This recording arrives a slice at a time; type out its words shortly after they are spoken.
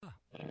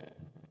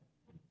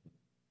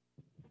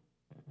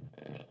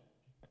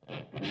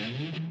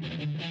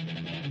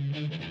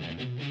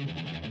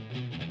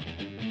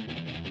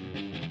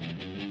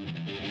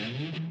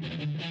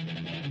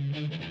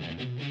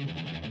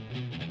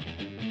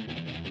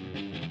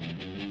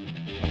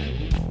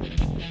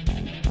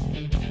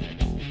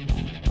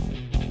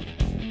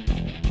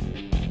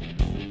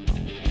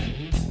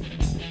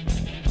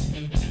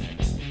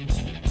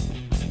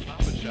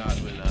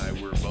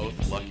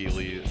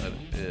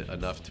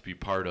to be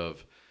part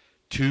of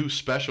 2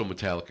 special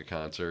Metallica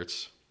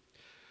concerts.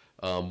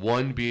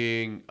 One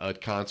being a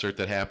concert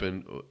that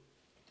happened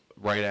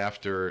right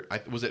after,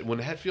 was it when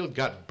Hetfield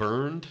got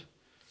burned?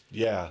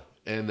 Yeah.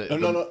 And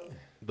No.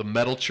 The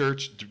Metal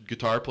Church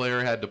guitar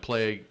player had to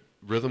play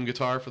rhythm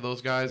guitar for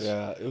those guys?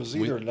 Yeah, it was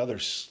either another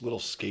little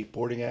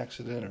skateboarding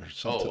accident or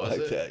something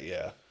that.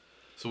 Yeah.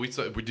 So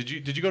did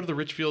you go to the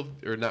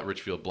Richfield, or not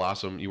Richfield,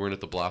 Blossom? You weren't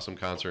at the Blossom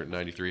concert in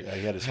 '93. Yeah,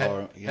 he had his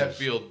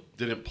Hetfield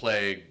didn't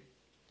play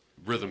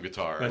rhythm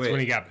guitar. That's when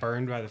he got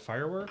burned by the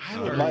fireworks? I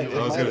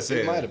was going to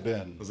say it might have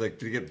been. I was like,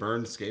 did he get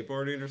burned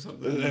skateboarding or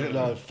something?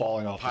 No,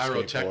 falling off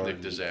pyrotechnic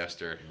the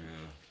disaster.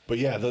 Yeah. But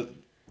yeah,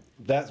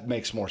 that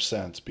makes more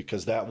sense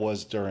because that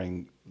was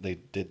during they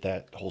did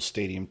that whole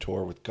stadium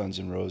tour with Guns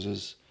N'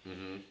 Roses,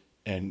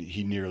 and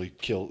he nearly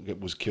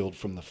was killed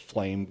from the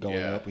flame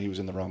going up. He was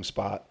in the wrong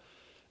spot,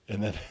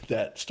 and then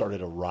that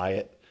started a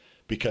riot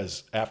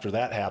because after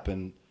that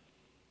happened,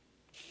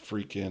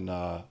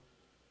 freaking.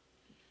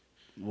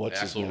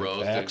 Axl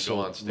Rose didn't go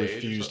on stage.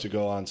 Refused to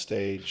go on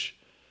stage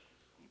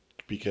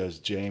because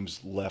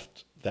James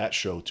left that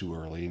show too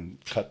early and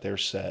cut their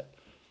set.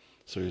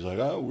 So he's like,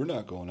 "Oh, we're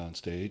not going on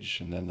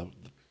stage." And then the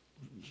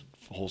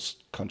whole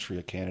country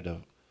of Canada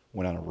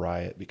went on a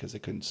riot because they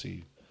couldn't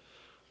see.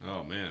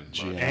 Oh man,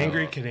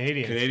 angry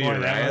Canadians.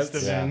 Canadian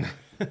riots. Yeah.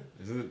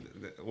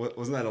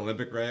 Wasn't that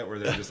Olympic riot where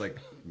they're just like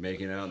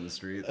making out in the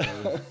street?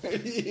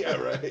 Yeah,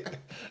 right.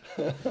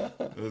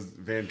 Those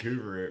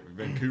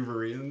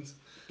Vancouverians.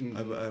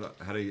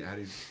 How do you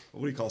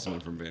what do you call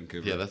someone from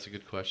Vancouver? Yeah, that's a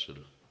good question.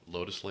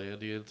 Lotus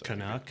Landians?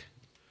 Canuck?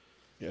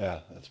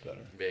 Yeah, that's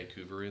better.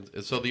 Vancouverians.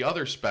 And so the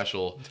other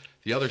special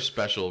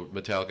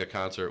Metallica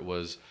concert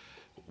was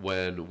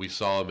when we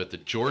saw him at the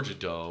Georgia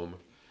Dome,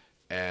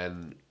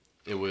 and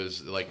it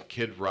was like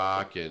Kid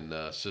Rock and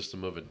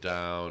System of a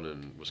Down,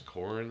 and was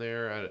Korn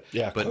there?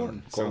 But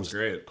Korn sounds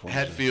great.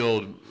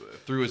 Hetfield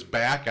threw his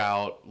back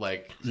out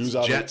like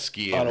jet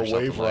skiing on or a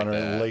something wave like runner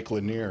that. in Lake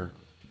Lanier.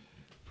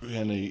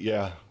 And he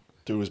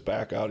threw his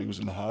back out. He was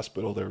in the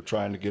hospital. They were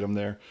trying to get him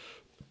there.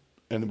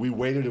 And we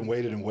waited and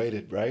waited and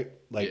waited, right?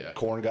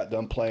 Korn got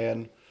done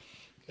playing,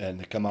 and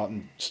they come out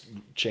and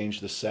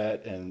change the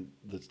set, and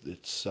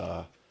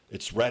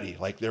it's ready.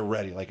 Like, they're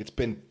ready. Like, it's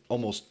been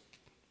almost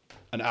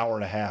an hour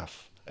and a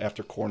half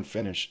after Korn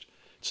finished.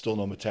 Still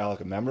no Metallica.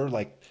 Remember?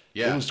 Like,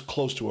 it was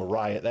close to a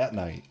riot that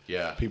night.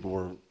 Yeah.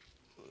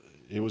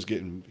 It was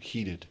getting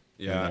heated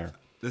in Yeah. there.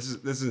 This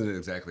isn't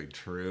exactly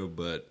true,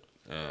 but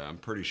I'm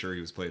pretty sure he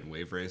was playing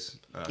Wave Race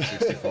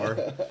 64.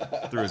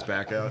 Threw his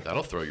back out.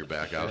 That'll throw your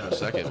back out in a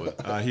second.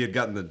 He had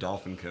gotten the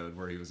dolphin code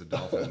where he was a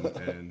dolphin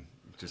and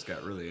just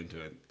got really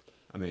into it.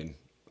 I mean,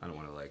 I don't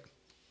want to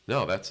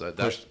No, that's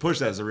push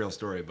that as a real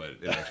story, but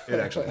it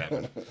actually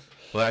happened.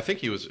 Well, I think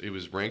he was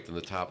ranked in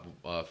the top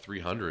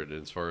 300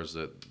 as far as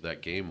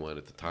that game went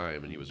at the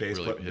time, and he was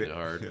hitting it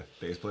hard. Yeah,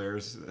 bass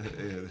players.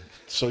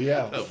 So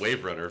yeah,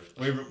 Wave Runner,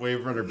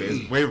 Wave Runner,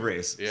 Wave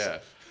Race. Yeah.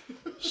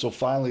 So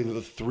finally,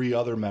 the 3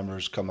 other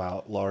members come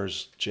out: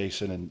 Lars,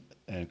 Jason,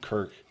 and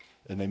Kirk,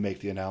 and they make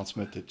the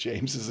announcement that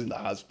James is in the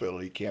hospital.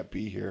 He can't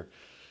be here,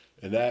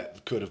 and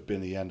that could have been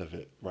the end of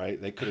it,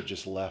 right? They could have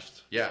just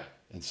left. Yeah.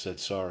 And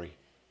said sorry.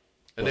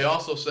 And they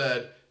also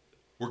said,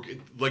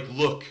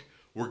 look,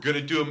 we're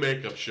gonna do a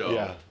makeup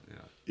show.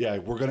 Yeah,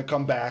 we're gonna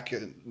come back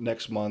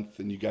next month,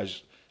 and you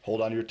guys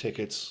hold on to your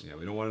tickets. Yeah,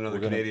 we don't want another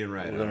Canadian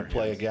riot. We're gonna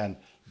play again,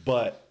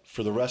 but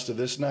for the rest of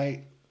this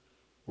night,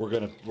 we're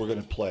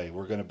gonna play.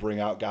 We're gonna bring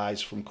out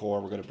guys from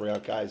Core. We're gonna bring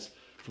out guys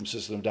from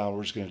System of a Down.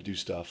 We're just gonna do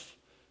stuff,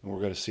 and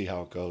we're gonna see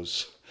how it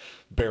goes.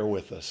 Bear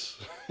with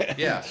us.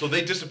 Yeah. So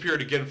they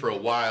disappeared again for a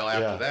while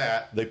after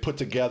that. They put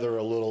together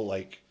a little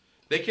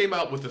They came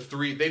out with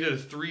They did a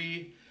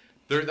 3.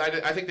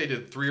 I think they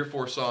did 3 or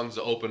 4 songs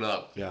to open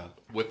up. Yeah.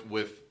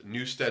 With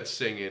Newstead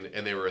singing,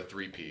 and they were a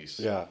 3-piece.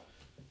 Yeah.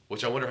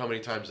 Which I wonder how many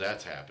times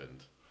that's happened.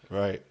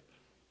 Right.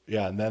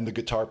 Yeah, and then the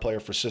guitar player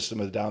for System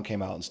of a Down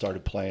came out and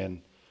started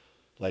playing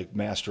like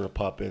Master of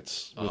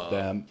Puppets with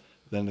them.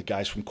 Then the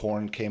guys from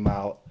Korn came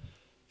out,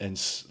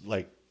 and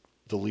like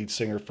the lead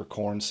singer for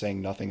Korn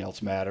sang Nothing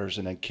Else Matters,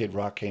 and then Kid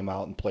Rock came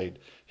out and played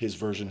his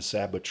version of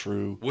Sad But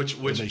True. Which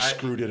they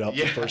screwed it up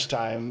the first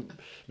time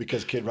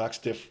because Kid Rock's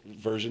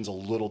version's a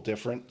little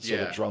different. So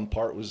the drum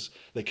part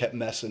they kept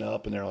messing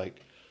up, and they're like,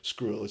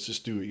 screw it, let's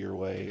just do it your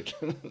way.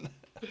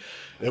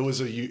 It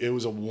was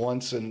a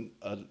once, and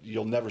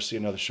you'll never see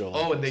another show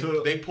like that.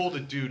 And they pulled a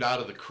dude out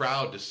of the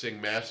crowd to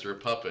sing Master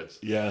of Puppets.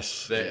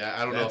 Yes.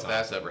 I don't know if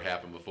that's ever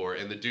happened before.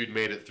 And the dude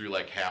made it through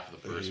like half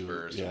of the first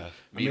verse. Yeah.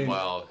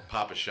 Meanwhile,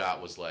 Papa Shot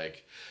was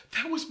like,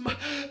 that was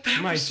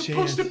chance.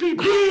 supposed to be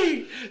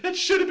me. That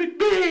should have been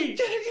me.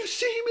 Didn't you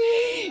see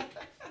me?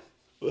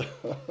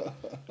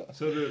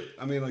 So,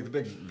 the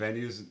big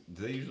venues,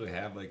 do they usually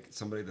have like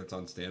somebody that's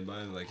on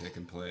standby, like they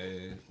can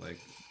play, like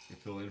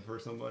fill in for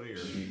somebody,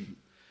 or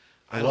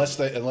unless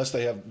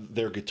they have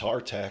their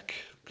guitar tech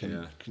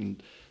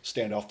can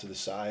stand off to the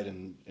side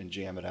and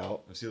jam it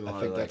out. I've seen a I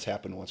lot think of, that's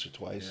happened once or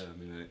twice. Yeah, I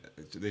mean,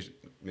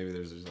 maybe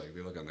there's just like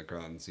they look on the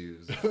crowd and see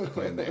who's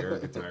playing the air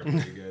guitar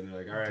pretty good. And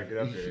they're like, all right, get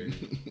up here.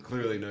 You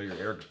clearly know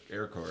your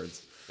air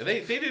chords. And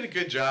they did a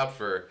good job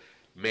for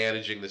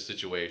managing the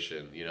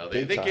situation. You know,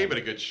 they Big time. gave it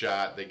a good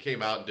shot. They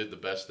came out and did the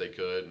best they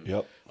could. And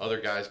Yep. Other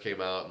guys came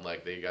out and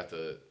like they got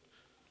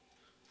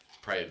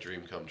probably a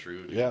dream come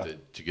true to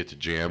get to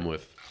jam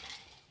with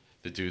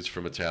the dudes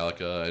from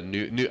Metallica.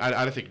 And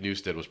I think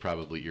Newstead was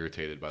probably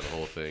irritated by the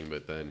whole thing,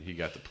 but then he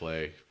got to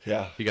play.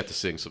 Yeah. He got to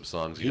sing some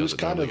songs. He was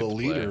doesn't kind of the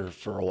normally get to play. leader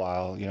for a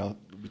while, you know,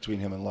 between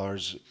him and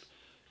Lars.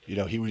 You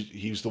know, he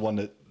was the one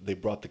that they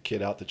brought the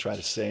kid out to try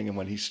to sing, and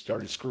when he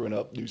started screwing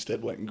up,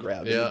 Newstead went and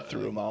grabbed him and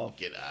threw him off.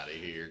 Get out of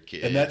here,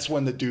 kid. And that's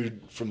when the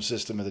dude from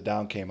System of a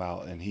Down came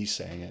out, and he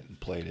sang it and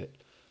played it,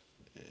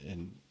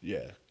 and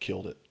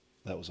killed it.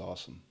 That was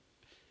awesome.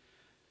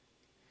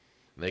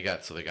 They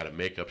got a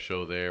makeup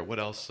show there. What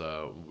else?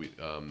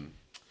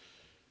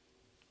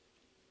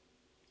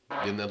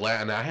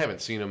 And I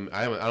haven't seen him.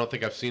 I don't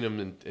think I've seen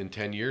him in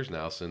 10 years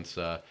now since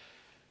the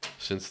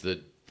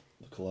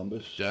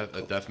Columbus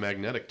Death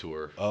Magnetic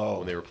tour. Oh.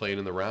 When they were playing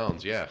in the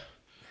rounds,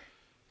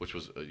 which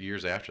was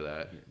years after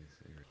that.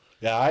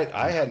 Yeah,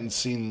 I hadn't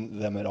seen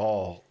them at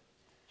all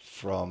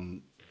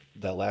from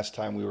that last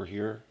time we were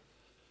here.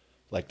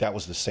 Like that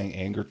was the St.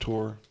 Anger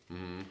tour.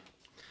 Mm-hmm.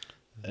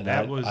 And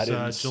that was I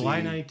didn't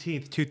July see-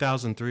 19th,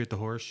 2003 at the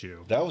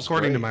Horseshoe. That was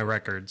according to great. my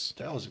records.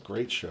 That was a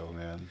great show,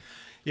 man.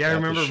 Yeah, I At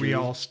the remember we shoe.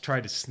 all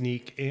tried to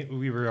sneak in.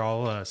 We were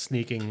all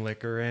sneaking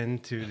liquor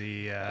into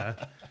the,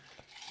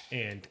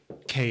 and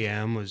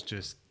KM was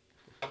just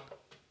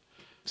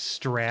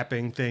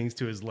strapping things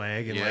to his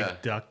leg and Yeah.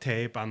 like duct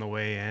tape on the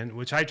way in,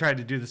 which I tried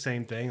to do the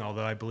same thing,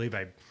 although I believe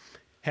I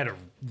had a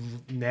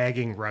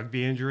nagging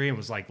rugby injury and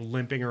was like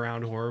limping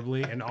around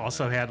horribly, and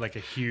also had like a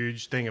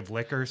huge thing of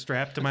liquor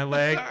strapped to my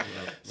leg.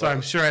 So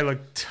I'm sure I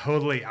looked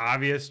totally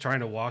obvious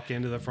trying to walk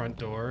into the front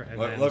door. And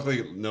then,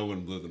 Luckily, no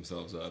one blew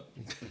themselves up.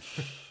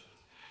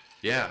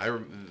 Yeah, I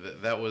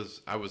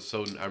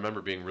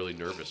remember being really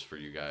nervous for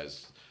you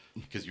guys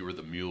because you were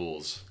the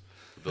mules,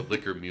 the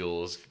liquor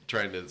mules,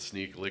 trying to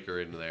sneak liquor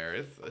into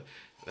there.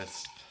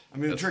 I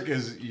mean, the trick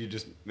is you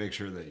just make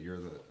sure that you're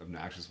the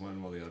obnoxious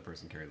one while the other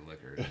person carry the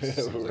liquor. It just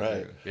seems like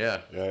Right. Yeah.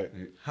 Right.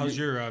 how's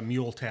your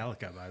Mule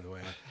Talica, by the way?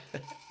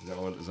 Is that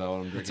what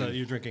I'm drinking? So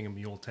you're drinking a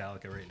Mule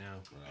Talica right now.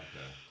 Oh,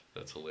 okay.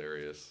 That's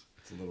hilarious.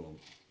 It's a little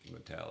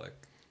metallic.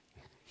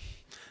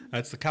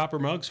 That's the copper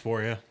mugs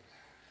for you.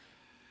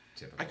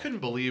 Typical. I couldn't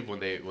believe when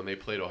they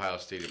played Ohio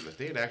Stadium that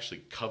they had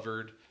actually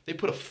they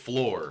put a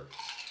floor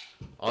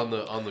on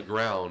the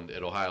ground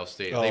at Ohio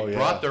State. Oh, They yeah,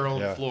 brought their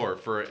own yeah. floor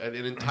for an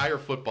entire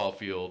football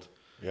field.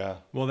 Yeah.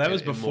 Well, that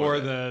was And more before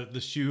than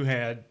the shoe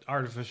had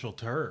artificial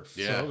turf.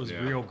 Yeah, So it was yeah.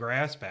 real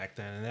grass back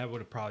then, and that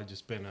would have probably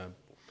just been a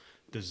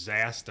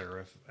disaster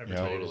if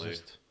everybody Totally. was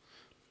just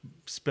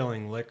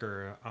spilling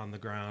liquor on the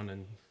ground.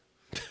 And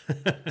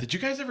Did you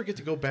guys ever get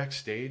to go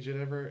backstage at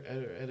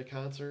a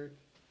concert?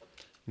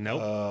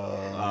 nope.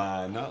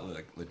 Not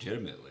like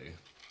legitimately.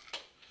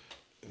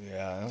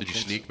 Yeah. I don't Did you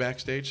think sneak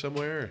backstage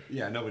somewhere?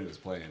 Yeah, nobody was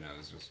playing. I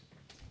was just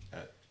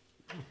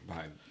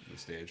behind the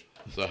stage.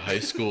 So high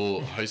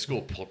school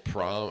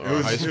prom or It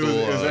was- high it was- school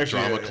it was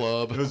actually drama a-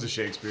 club, It was a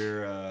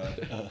Shakespeare high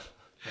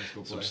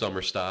school play. some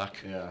summer stock.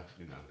 Yeah,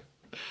 you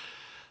know.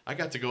 I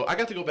got to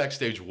go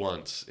backstage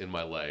once in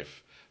my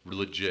life,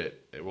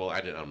 legit. Well, I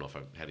don't know if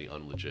I had any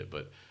unlegit,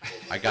 but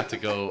I got to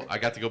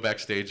go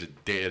backstage at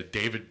a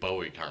David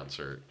Bowie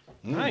concert,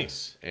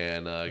 Nice.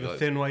 and The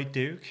Thin White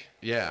Duke.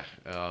 yeah,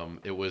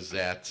 it was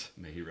at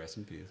May he rest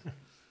in peace.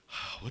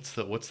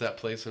 what's that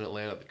place in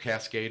Atlanta? The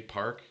Cascade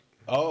Park.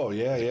 Oh,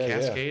 yeah, yeah,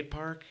 Cascade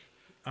Park.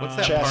 What's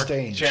that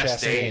Chastain. park?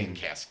 Chastain.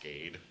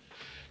 Cascade.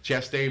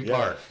 Chastain Yeah,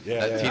 Park. yeah,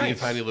 that yeah. teeny Nice.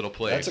 tiny little yeah.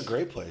 place. That's a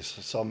great place.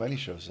 I saw many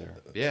shows there.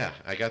 Yeah,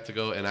 I got to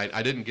go, and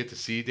I didn't get to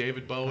see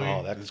David Bowie.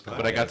 Oh, that is cool.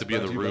 But I got to be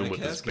in the Brought to you by room the with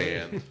this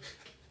Cascade. band.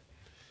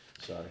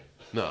 Sorry.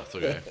 No, it's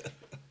okay.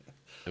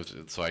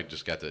 So I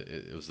just got to.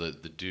 It was the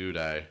dude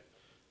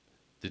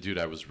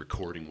I was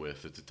recording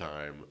with at the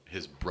time.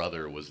 His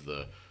brother was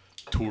the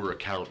tour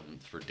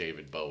accountant for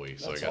David Bowie,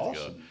 so That's I got to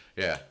go. awesome.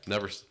 Yeah,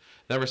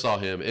 never saw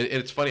him. And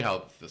it's funny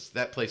how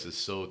that place is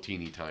so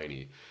teeny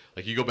tiny.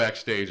 Like you go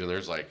backstage and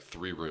there's like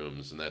 3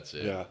 rooms and that's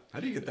it. Yeah.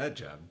 How do you get that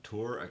job?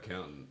 Tour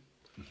accountant.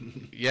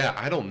 Yeah,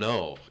 I don't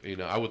know. You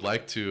know, I would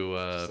like to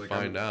It's like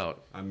find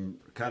out. I'm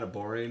kind of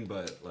boring,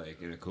 but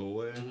like in a cool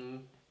way. Mm-hmm.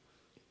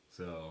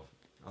 So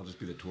I'll just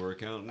be the tour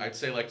accountant. I'd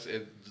say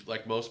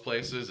like most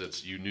places,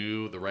 it's you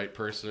knew the right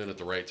person at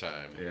the right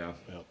time. Yeah.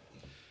 Yep.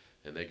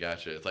 And they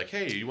got you. It's like,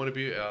 hey, you want to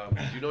be?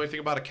 Do you know anything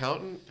about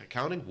accounting?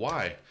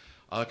 Why?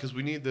 Because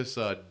we need this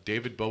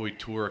David Bowie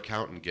tour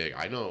accountant gig.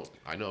 I know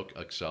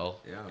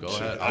Excel. Yeah, Go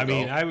sure. ahead. I I'll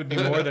mean, go. I would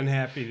be more than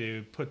happy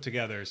to put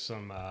together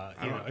some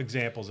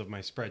examples of my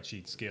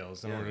spreadsheet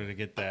skills in order to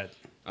get that.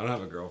 I don't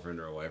have a girlfriend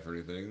or a wife or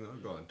anything. I'll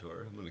go on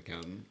tour. I'm an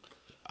accountant.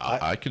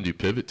 I can do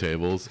pivot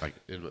tables.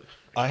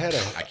 I had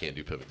a I can't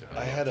do pivot tables.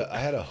 I had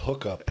a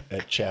hookup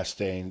at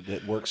Chastain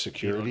that worked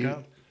security.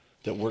 hookup?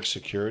 That worked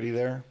security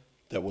there.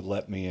 that would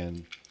let me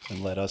in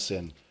and let us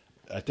in.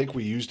 I think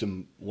we used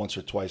him once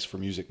or twice for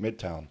Music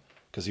Midtown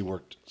because he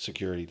worked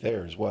security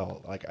there as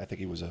well. Like I think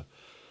he was a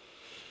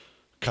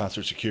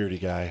concert security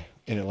guy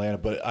in Atlanta,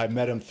 but I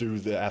met him through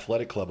the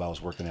athletic club I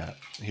was working at.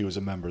 He was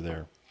a member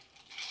there,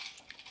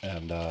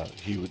 and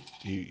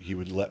he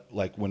would let,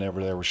 like,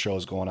 whenever there were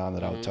shows going on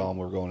that I would tell him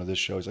we're going to this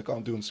show. He's like, "Oh,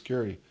 I'm doing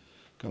security.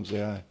 Come say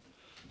hi,"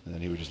 and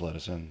then he would just let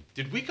us in.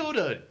 Did you go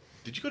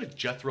to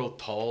Jethro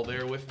Tull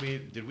there with me?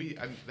 Did we?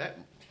 That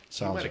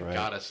Sounds might have right.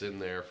 got us in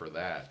there for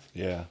that.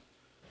 Yeah.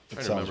 I'm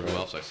trying to remember who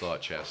else I saw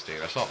at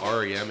Chastain. I saw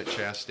REM at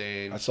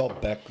Chastain. I saw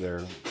Beck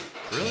there.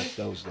 Really?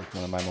 That was like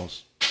one of my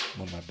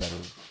better,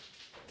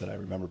 that I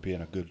remember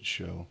being a good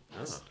show.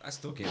 I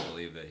still can't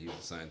believe that he was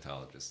a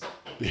Scientologist.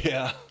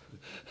 Yeah.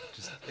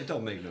 It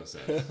don't make no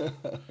sense.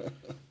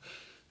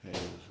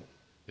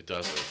 It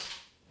doesn't.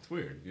 It's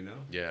weird, you know?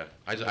 Yeah.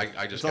 I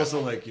just. It's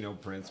also like, you know,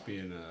 Prince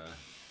being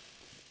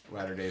a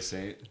Latter-day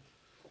Saint.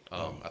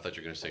 I thought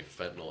you were gonna say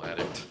fentanyl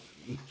addict.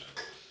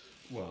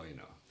 Well, you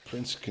know.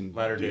 Prince can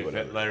Latter-day do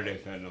whatever.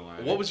 fentanyl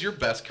addict. What was your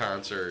best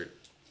concert?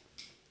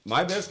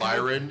 My best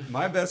Byron?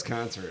 My best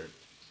concert.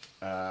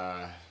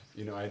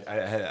 You know,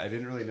 I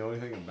didn't really know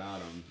anything about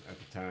him at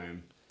the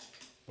time,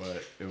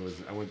 but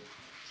I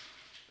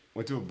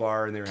went to a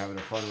bar and they were having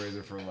a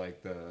fundraiser for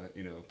like the,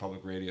 you know,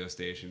 public radio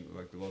station,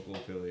 like the local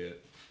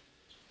affiliate,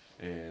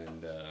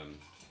 and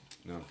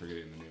now I'm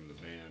forgetting the name of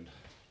the band.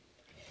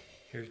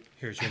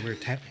 Here's your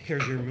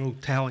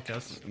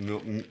Metallica.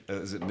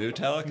 Is it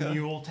Metallica?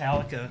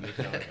 Metallica.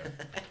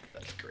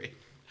 That's great.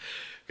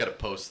 Got to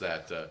post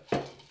that.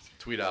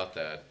 Tweet out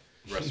that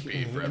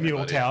recipe for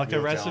everybody.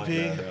 Metallica recipe.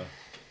 Yeah. I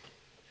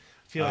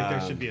feel like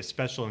there should be a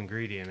special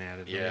ingredient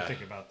added when Yeah. I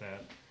think about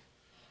that.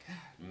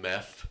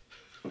 Meth.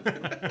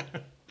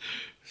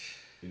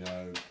 You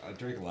know, I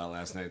drank a lot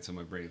last night, so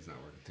my brain's not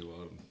working too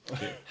well.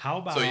 How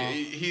about So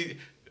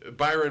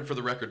Byron, for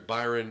the record,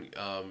 Byron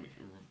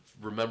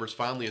remembers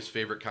fondly his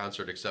favorite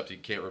concert, except he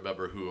can't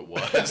remember who it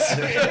was.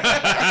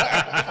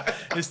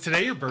 is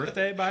today your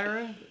birthday,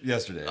 Byron?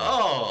 Yesterday.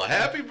 Oh,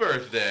 happy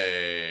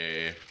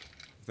birthday.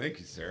 Thank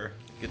you, sir.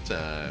 Good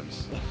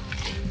times.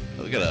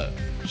 We gotta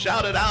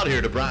shout it out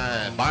here to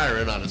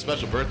Byron on his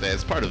special birthday.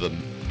 It's part of the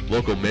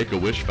local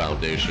Make-A-Wish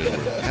Foundation.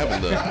 We're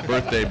having the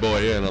birthday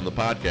boy in on the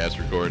podcast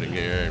recording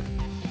here.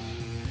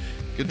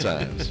 Good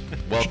times.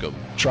 Welcome.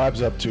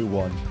 Tribe's up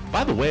 2-1.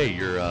 By the way,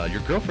 your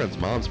girlfriend's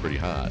mom's pretty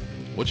hot.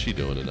 What's she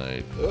doing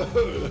tonight?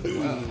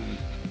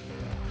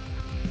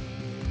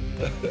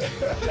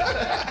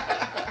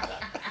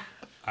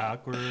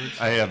 Awkward.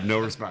 I have no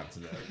response to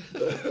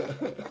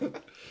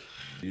that.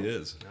 He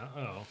is.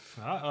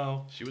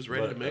 Uh-oh. She was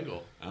ready to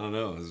mingle. I don't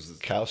know. This is-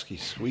 Kowski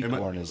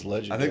Sweetcorn is I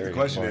legendary. think the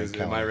question in is,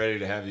 Warren am I County. ready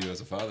to have you as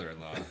a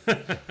father-in-law?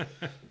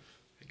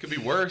 It could be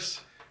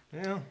worse.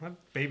 Well, I've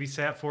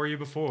babysat for you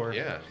before.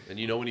 Yeah, and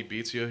you know when he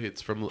beats you,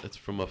 it's from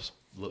a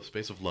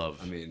space of love.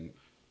 I mean,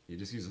 you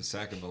just use a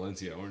sack of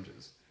Valencia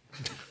oranges.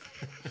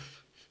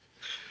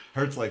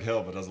 Hurts like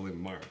hell, but doesn't leave a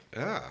mark.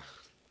 Yeah.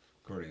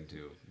 According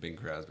to Bing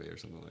Crosby or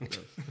something like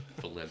that.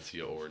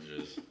 Valencia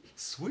oranges.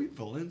 Sweet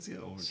Valencia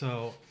oranges.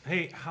 So,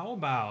 hey, how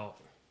about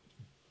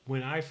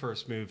when I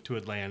first moved to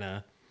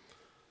Atlanta,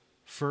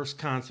 first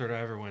concert I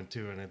ever went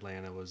to in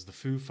Atlanta was the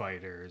Foo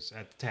Fighters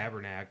at the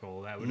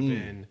Tabernacle. That would have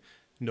been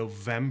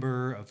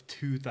November of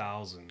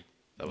 2000.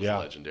 That was Yeah.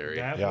 legendary.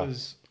 That Yeah.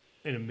 was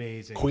an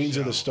amazing Queens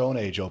of the show. Stone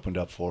Age opened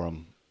up for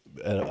him.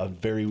 A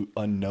very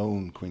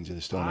unknown Queens of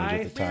the Stone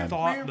Age at the time. I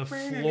thought the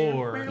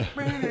floor.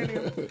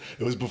 It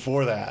was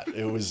before that.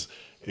 It was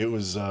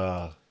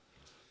what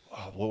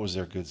was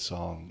their good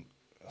song?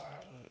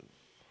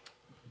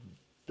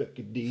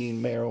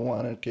 Decadine,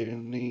 marijuana,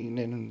 cocaine,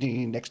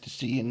 and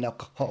ecstasy, and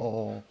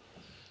alcohol.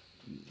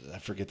 I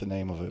forget the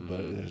name of it, but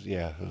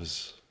it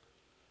was.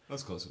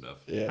 That's close enough.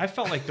 Yeah. I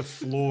felt like the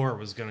floor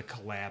was going to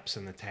collapse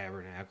in the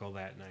Tabernacle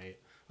that night.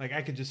 Like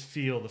I could just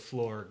feel the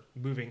floor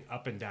moving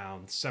up and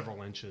down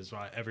several inches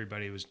while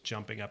everybody was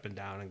jumping up and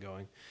down and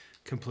going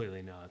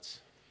completely nuts.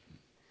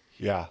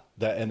 Yeah,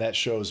 that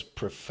show's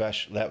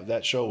professional.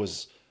 That show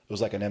was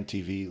like an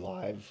MTV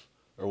Live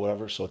or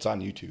whatever, so it's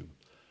on YouTube.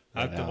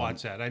 I have right to now.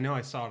 watch that. I know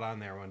I saw it on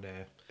there one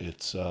day.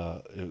 It's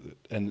and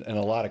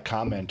a lot of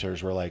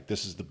commenters were like,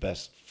 "This is the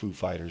best Foo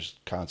Fighters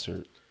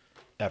concert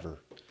ever."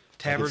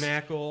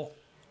 Tabernacle,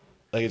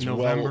 Like it's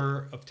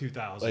November of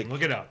 2000. like,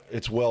 Look it up.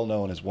 It's well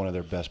known as one of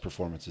their best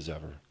performances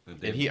ever. And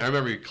I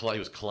remember he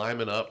was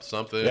climbing up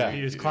something. Yeah.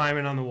 He was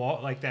climbing on the wall,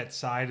 like that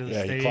side of the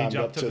Yeah, he stage climbed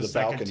up up to to the the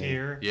second balcony.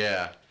 tier.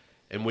 Yeah.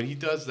 And when he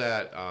does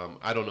that,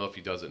 I don't know if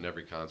he does it in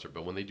every concert,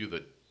 but when they do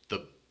the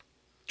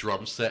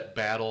drum set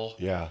battle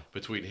Yeah.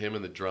 between him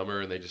and the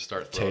drummer, and they just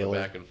start throwing Taylor.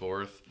 back and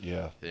forth.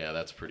 Yeah. Yeah,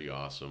 that's pretty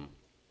awesome.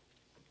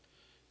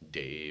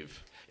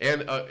 Dave.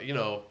 And,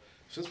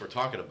 since we're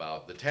talking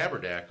about the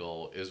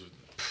Tabernacle is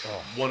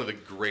one of the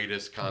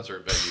greatest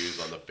concert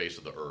venues on the face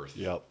of the earth.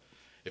 Yep.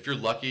 If you're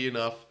lucky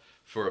enough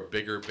for a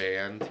bigger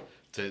band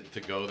to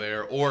go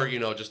there, or,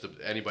 just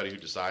anybody who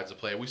decides to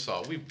play,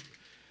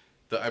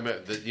 I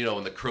meant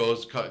when the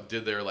Crows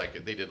did their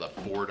they did a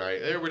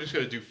 4-night. We're just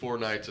gonna do 4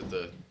 nights at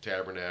the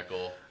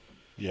Tabernacle.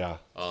 Yeah.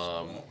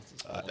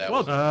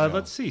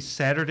 Let's see.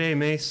 Saturday,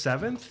 May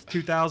 7th,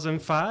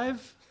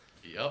 2005.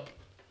 Yep.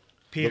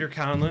 Peter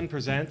Conlon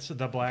presents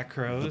the Black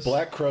Crows. The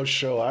Black Crows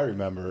show, I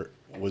remember,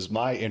 was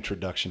my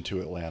introduction to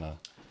Atlanta.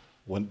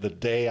 When the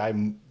day I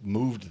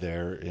moved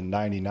there in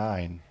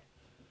 '99,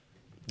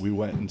 we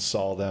went and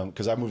saw them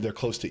because I moved there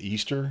close to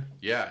Easter.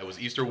 Yeah, it was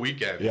Easter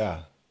weekend.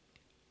 Yeah.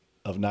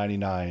 Of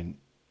 '99,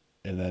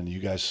 and then you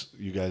guys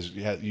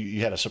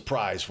had a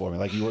surprise for me,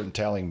 like you weren't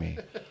telling me,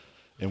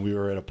 and we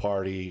were at a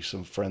party,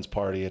 some friend's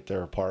party at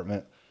their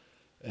apartment,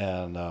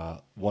 and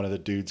one of the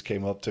dudes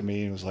came up to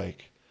me and was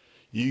like,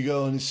 "You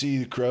going to see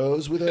the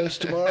Crows with us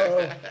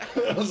tomorrow?"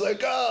 I was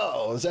like,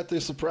 "Oh, is that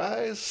the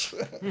surprise?"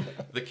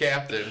 The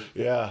captain.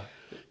 Yeah,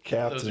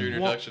 captain. That was your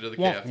introduction to the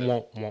captain.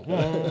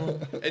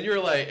 And you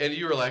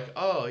were like,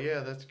 "Oh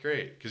yeah, that's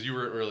great," because you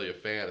weren't really a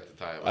fan at the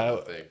time. I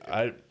don't think.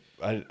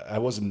 I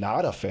was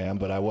not a fan,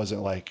 but I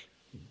wasn't like,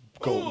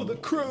 the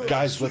Crows,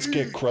 guys, let's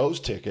get Crows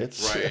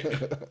tickets. Right.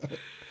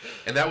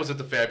 And that was at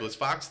the Fabulous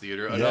Fox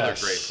Theater, another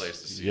great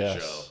place to see a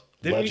show.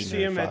 Didn't we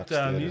see him at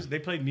they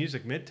played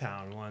Music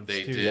Midtown once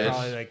They too? did.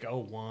 Probably like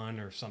 01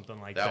 or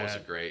something like that. That was a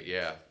great,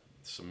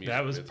 some music.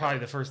 That was Midtown. probably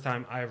the first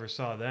time I ever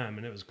saw them,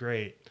 and it was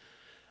great.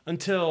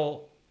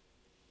 Until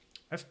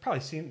I've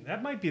probably seen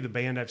that might be the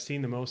band I've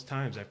seen the most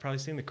times. I've probably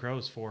seen the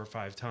Crows 4 or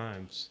 5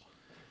 times,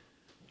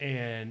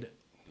 and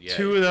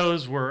 2 of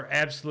those were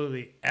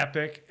absolutely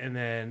epic, and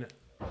then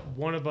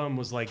one of them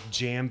was like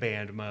jam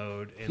band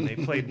mode, and they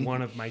played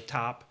one of my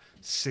top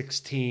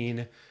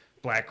 16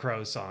 Black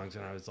Crow songs,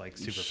 and I was like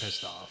super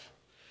pissed off.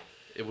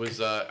 It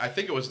was, I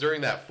think it was during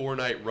that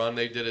 4-night run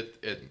they did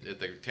at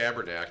the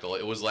Tabernacle.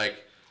 It was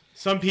like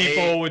some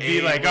people would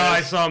be like, "Oh,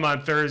 I saw them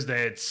on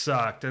Thursday, it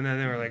sucked," and then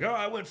they were like, "Oh,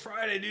 I went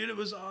Friday, dude, it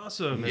was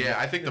awesome." And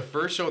I think the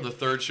first show and the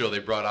third show they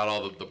brought out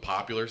all the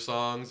popular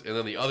songs, and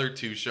then the other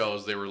 2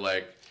 shows they were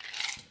like,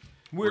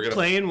 we're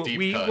playing what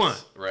we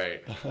want.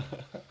 Right. Like,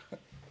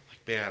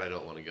 man, I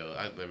don't want to go.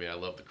 I mean, I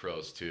love the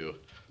Crows too,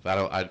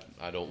 but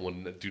I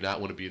do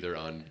not want to be there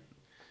on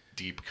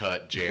deep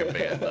cut jam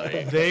band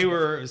night. They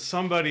were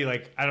somebody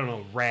like, I don't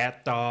know,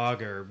 Rat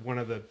Dog or one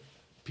of the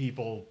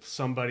people,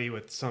 somebody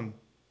with some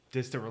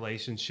distant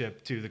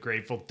relationship to the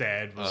Grateful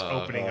Dead was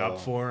opening up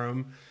for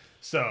them.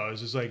 So I was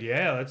just like,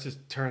 yeah, let's just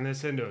turn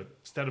this into,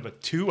 instead of a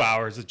 2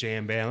 hours of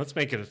jam band, let's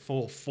make it a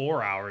full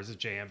 4 hours of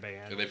jam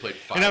band. And they played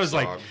 5 And I was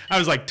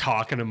songs. like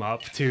talking them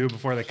up too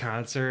before the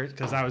concert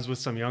because I was with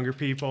some younger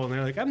people and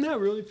they're like, I'm not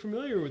really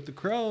familiar with the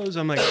Crows.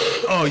 I'm like,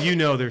 oh, you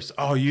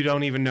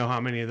don't even know how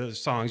many of those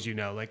songs you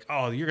know. Like,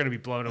 oh, you're gonna be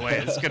blown away.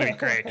 It's gonna be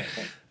great.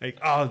 Like,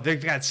 oh,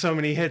 they've got so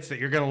many hits that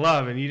you're gonna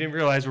love, and you didn't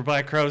realize were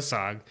Black Crowes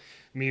song.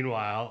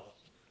 Meanwhile,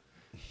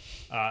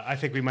 I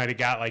think we might have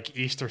got like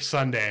Easter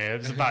Sunday. It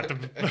was about the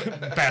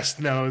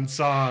best known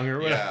song or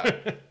whatever.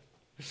 Yeah.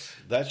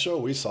 That show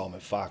we saw him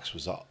at Fox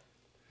was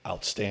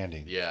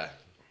outstanding. Yeah.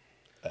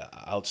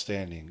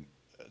 Outstanding.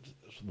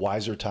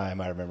 Wiser Time,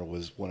 I remember,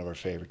 was one of our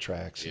favorite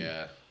tracks.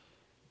 Yeah.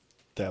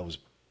 That was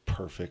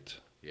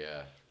perfect.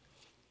 Yeah.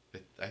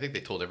 I think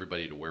they told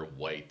everybody to wear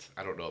white.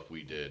 I don't know if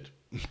we did.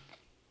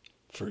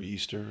 For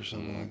Easter or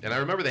something like that. And I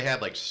remember they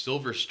had like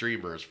silver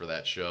streamers for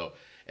that show.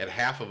 And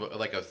half of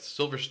like a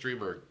silver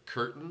streamer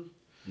curtain,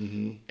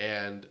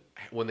 and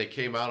when they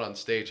came out on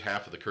stage,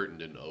 half of the curtain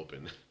didn't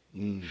open.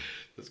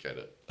 That's kind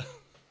of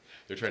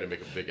they're trying to make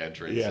a big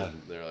entrance,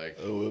 and they're like,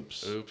 "Oh,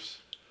 oops."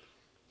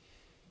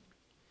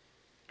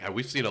 Yeah,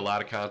 we've seen a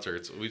lot of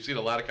concerts. We've seen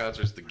a lot of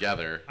concerts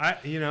together.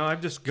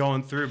 I'm just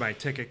going through my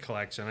ticket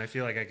collection. I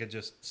feel like I could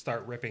just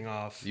start ripping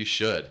off. You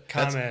should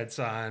comments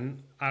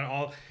on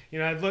all.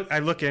 I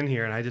look in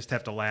here and I just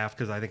have to laugh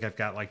because I think I've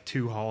got like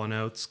 2 Hall &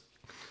 Oates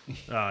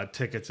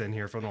tickets in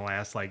here from the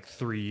last like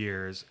 3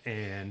 years,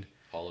 and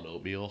Hall and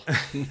Oatmeal.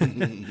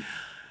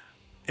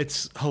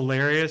 It's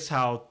hilarious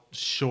how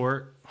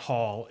short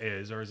Hall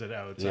is, or is it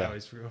Oates? Yeah. I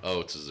always forget.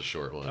 Oates is a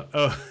short one.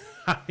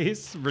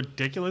 He's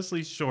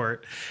ridiculously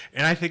short,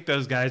 and I think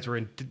those guys were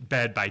in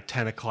bed by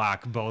 10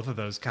 o'clock. Both of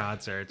those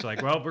concerts,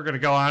 like, well, we're gonna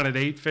go on at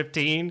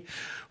 8:15.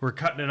 We're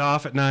cutting it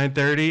off at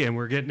 9:30, and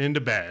we're getting into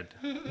bed.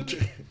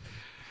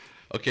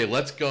 Okay,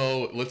 let's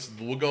go.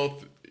 We'll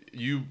go.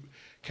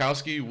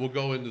 Kowski, we'll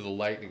go into the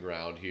lightning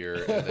round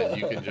here, and then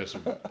you can just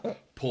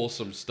pull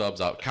some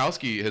stubs out.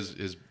 Kowski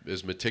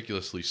has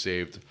meticulously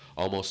saved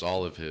almost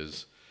all of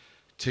his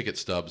ticket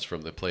stubs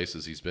from the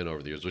places he's been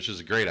over the years, which is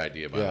a great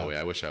idea, by the way.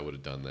 I wish I would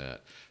have done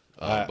that.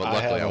 But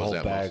luckily, I was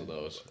at most of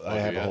those. I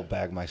have a whole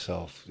bag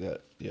myself.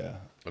 Yeah.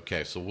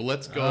 Okay, so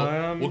let's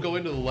go. We'll go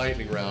into the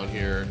lightning round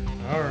here.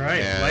 All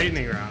right, And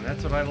lightning round.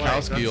 That's what I like.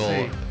 Kowski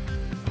will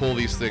pull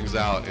these things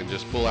out and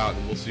just pull out,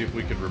 and we'll see if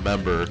we can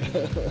remember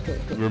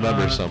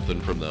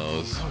something from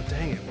those. Oh,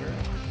 dang it. I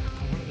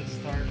wanted to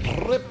start.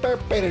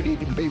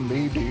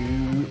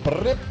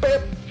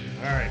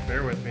 All right,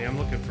 bear with me. I'm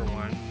looking for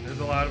one. There's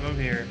a lot of them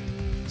here.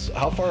 So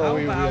how far are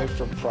we away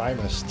from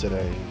Primus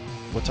today?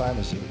 What time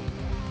is it?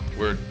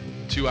 We're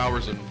 2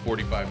 hours and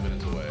 45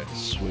 minutes away.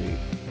 Sweet.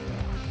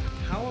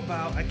 how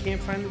about, I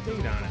can't find the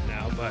date on it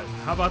now, but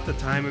how about the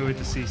time we went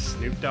to see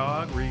Snoop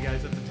Dogg? Were you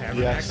guys at the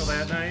Tabernacle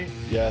that night?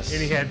 Yes.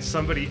 And he had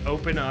somebody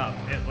open up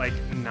at like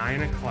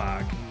 9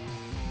 o'clock,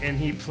 and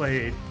he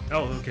played,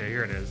 oh, okay,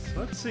 here it is.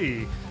 Let's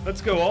see.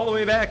 Let's go all the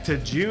way back to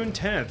June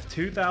 10th,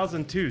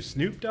 2002.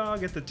 Snoop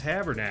Dogg at the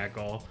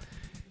Tabernacle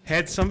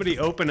had somebody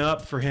open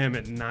up for him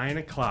at 9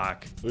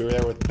 o'clock. We were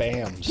there with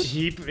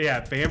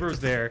Bams. Bamber was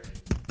there.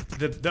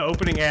 The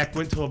opening act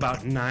went till about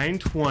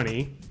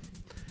 9:20.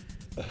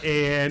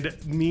 And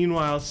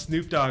meanwhile,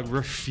 Snoop Dogg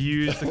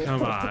refused to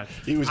come on.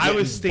 He was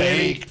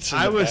baked in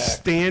I the was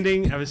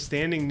back.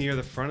 standing near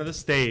the front of the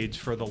stage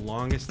for the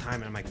longest time.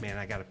 And I'm like, man,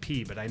 I gotta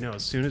pee. But I know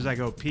as soon as I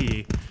go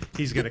pee,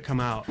 he's gonna come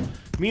out.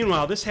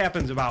 Meanwhile, this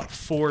happens about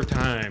 4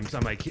 times.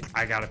 I'm like,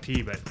 I gotta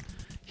pee, but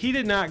he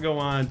did not go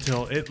on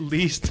till at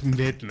least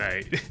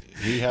midnight.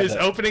 His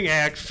opening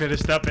act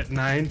finished up at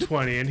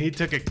 9:20, and he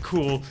took a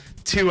cool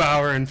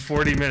 2-hour and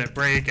 40-minute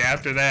break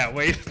after that.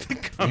 Waited to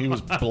come. He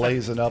was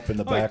blazing up in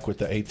the back with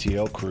the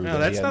ATL crew. No,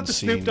 that's not the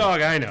Snoop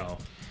Dogg I know.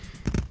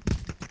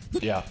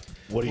 Yeah.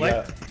 What do you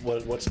got?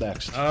 What's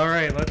next? All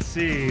right, let's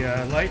see.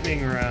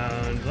 Lightning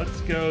round.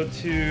 Let's go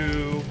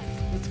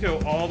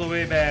all the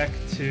way back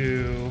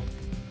to.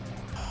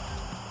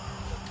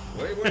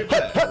 Way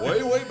back.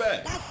 way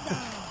back.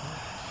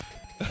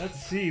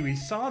 Let's see. We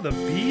saw the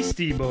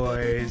Beastie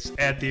Boys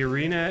at the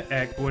arena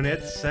at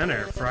Gwinnett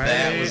Center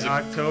Friday,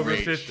 October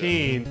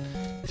 15,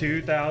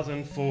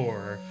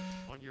 2004.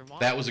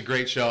 That was a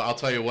great show. I'll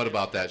tell you what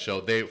about that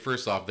show.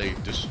 First off, they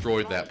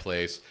destroyed that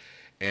place,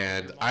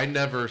 and I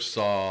never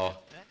saw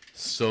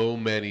so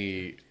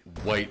many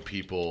white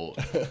people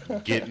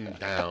getting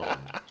down.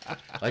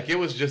 Like, it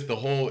was just the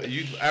whole.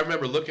 I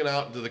remember looking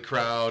out into the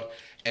crowd.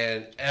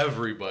 And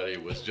everybody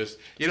was just,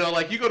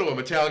 like you go to a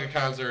Metallica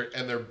concert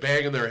and they're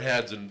banging their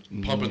heads and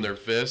pumping their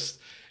fists.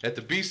 At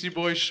the Beastie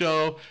Boys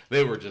show,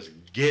 they were just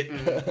getting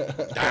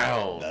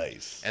down.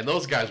 Nice. And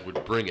those guys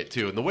would bring it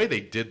too. And the way they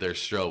did their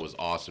show was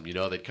awesome.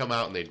 They'd come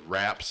out and they'd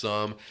rap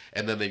some,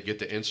 and then they'd get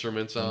the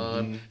instruments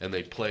on, and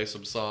they'd play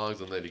some songs,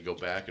 and then they'd go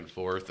back and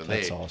forth. And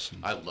That's awesome.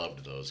 I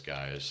loved those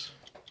guys.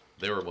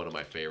 They were one of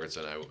my favorites,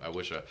 and I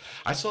wish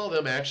I saw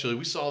them actually.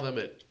 We saw them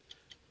at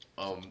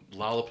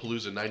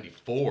Lollapalooza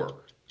 '94.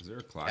 Is there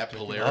a clock? At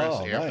Polaris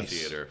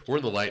Amphitheater. Nice. We're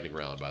in the lightning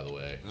round, by the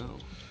way. Oh.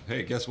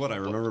 Hey, guess what? I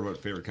remember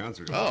what favorite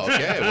concert was. Oh,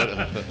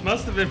 okay.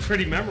 Must have been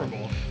pretty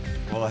memorable.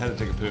 Well, I had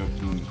to take a poop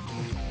and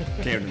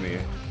came to me.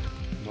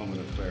 Moment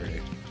of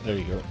clarity. There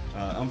you go.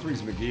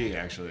 Humphreys McGee,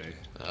 actually.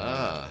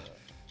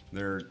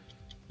 Their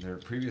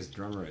previous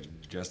drummer had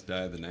just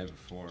died the night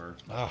before.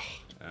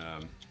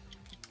 And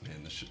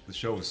the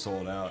show was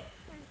sold out.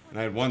 And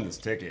I had won this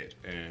ticket,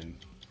 and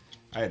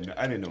I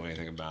didn't know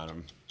anything about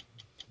him.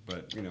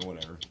 But,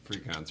 whatever, free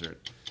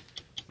concert.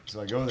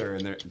 So I go there,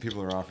 and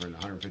people are offering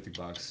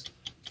 $150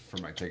 for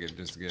my ticket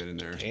just to get in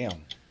there.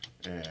 Damn.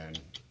 And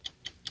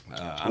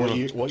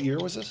what year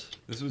was this?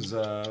 This is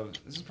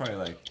probably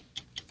like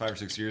 5 or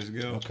 6 years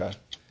ago. Okay.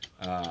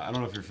 I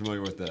don't know if you're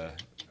familiar with the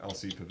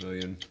LC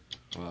Pavilion,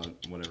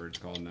 whatever it's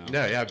called now.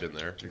 Yeah, I've been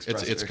there.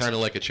 It's kind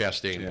of like a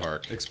Chastain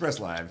Park. Express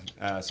Live.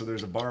 So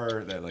there's a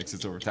bar that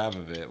sits over top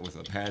of it with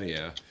a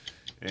patio,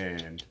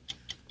 and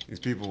these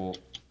people.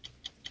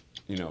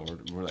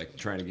 We're like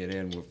trying to get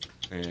in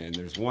and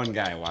there's one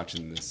guy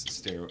watching this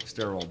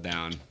stairwell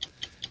down,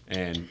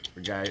 and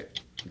the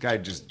guy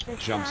just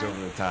jumps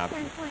over the top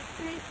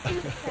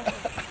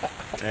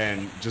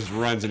and just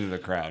runs into the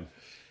crowd.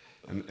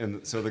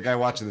 And so the guy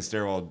watching the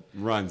stairwell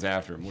runs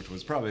after him, which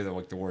was probably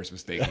the worst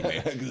mistake he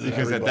made.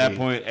 Because at that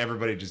point,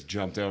 everybody just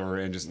jumped over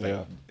and just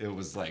it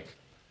was like,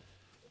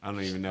 I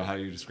don't even know how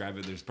you describe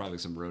it. There's probably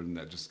some rodent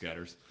that just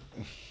scatters.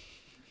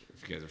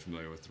 If you guys are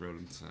familiar with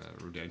rodents,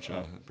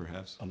 rodentia,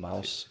 perhaps. A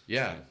mouse.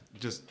 Yeah.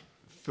 Just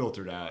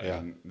filtered out,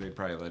 and they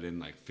probably let in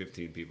like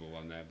 15 people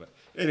on that. But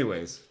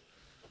anyways.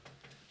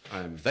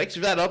 Thanks for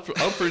that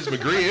Humphreys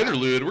McGee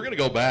interlude. We're going to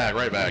go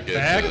right back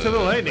into the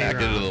lightning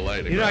round. Into the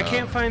lightning round. I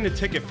can't find the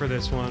ticket for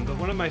this one, but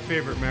one of my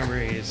favorite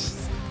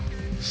memories,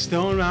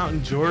 Stone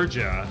Mountain,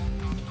 Georgia.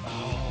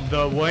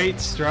 The White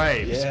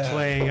Stripes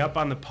playing up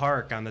on the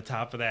park on the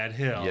top of that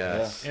hill.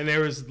 Yes. And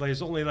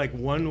there's only like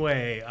one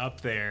way up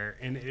there,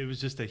 and it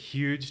was just a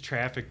huge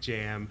traffic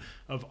jam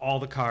of all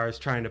the cars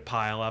trying to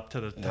pile up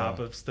to the top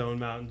of Stone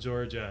Mountain,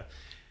 Georgia.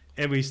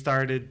 And we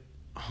started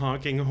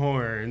honking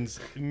horns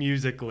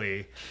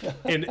musically,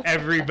 and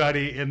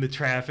everybody in the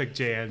traffic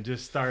jam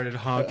just started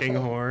honking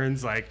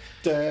horns like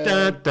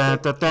da, da,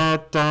 da, da,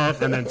 da,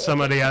 and then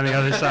somebody on the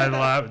other side of the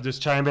lot would just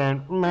chime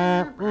in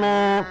meh,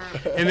 meh.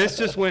 And this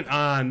just went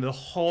on the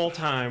whole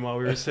time while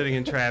we were sitting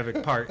in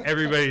traffic park.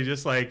 Everybody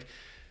just like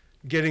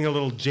getting a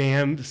little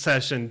jam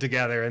session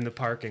together in the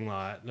parking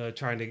lot,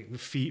 trying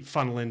to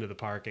funnel into the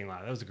parking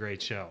lot. That was a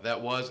great show.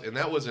 That was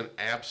an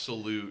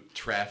absolute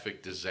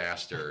traffic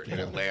disaster in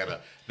Atlanta.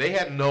 They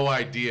had no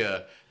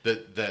idea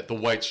that the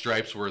White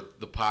Stripes were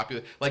the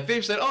popular. Like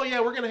they've said, oh yeah,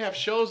 we're gonna have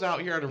shows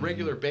out here on a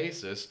regular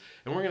basis,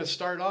 and we're gonna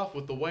start off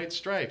with the White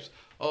Stripes.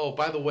 Oh,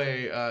 by the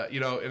way, and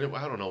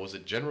I don't know, was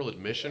it general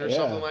admission or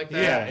something like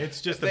that? Yeah,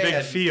 it's just a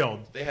big field.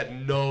 They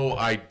had no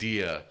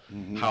idea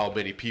how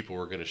many people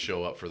were going to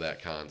show up for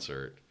that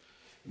concert.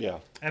 Yeah.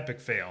 Epic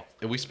fail.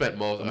 And we spent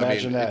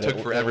Imagine that. It took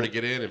forever to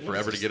get in and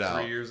forever to get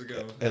out. 3 years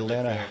ago.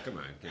 Atlanta Come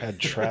on. had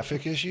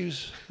traffic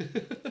issues?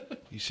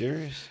 You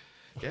serious?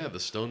 Yeah,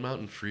 the Stone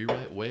Mountain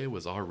Freeway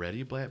was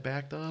already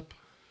backed up.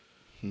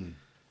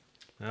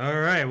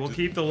 All right, we'll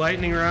keep the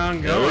lightning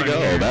round going. There we go.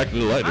 Here. Back to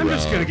the lightning I'm round.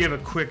 just going to give a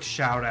quick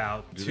shout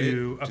out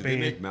to a Do they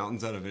band. make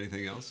mountains out of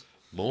anything else?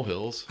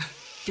 Molehills.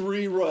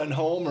 3-run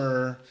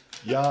homer,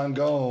 Jan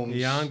Gomes.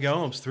 Jan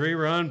Gomes,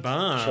 3-run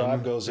bomb.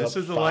 Tribe goes this up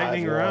is the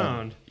lightning 5-1.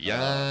 round.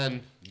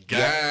 Jan.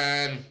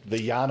 Gan. The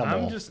Yanimal.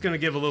 I'm just going to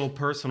give a little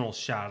personal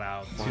shout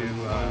out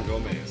to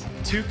Gomez.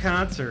 2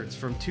 concerts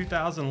from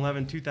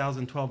 2011,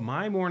 2012.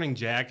 My Morning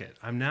Jacket.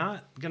 I'm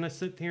not going to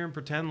sit here and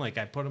pretend like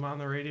I put them on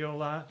the radio a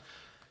lot,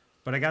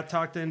 but I got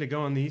talked into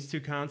going these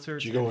 2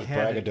 concerts. Did you go and with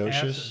had an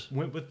Braggadocious?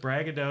 Went with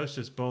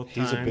Braggadocious both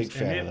He's times. a big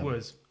fan and of it them.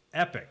 was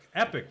epic.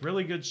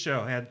 Really good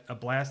show. Had a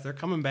blast. They're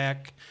coming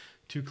back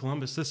to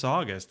Columbus this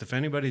August. If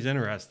anybody's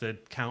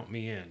interested, count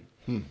me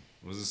in.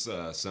 Was this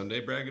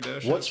Sunday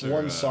Braggadocious? What's or,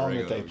 one song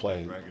that regular they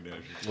played?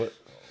 Braggadocious?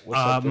 What's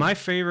up there? My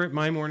favorite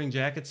My Morning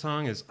Jacket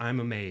song is I'm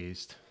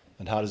Amazed.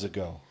 And how does it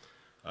go?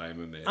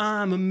 I'm amazed.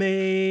 I'm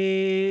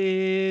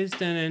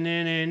amazed.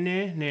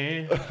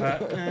 Na-na-na-na-na.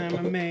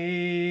 I'm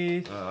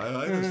amazed. I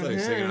like this thing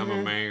singing I'm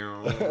a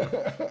man.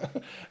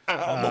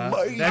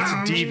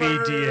 That's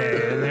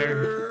DVDA. And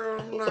they're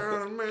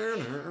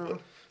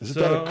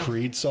Isn't that a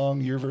Creed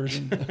song, your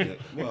version?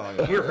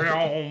 Well, we're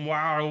on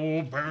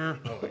wild burn.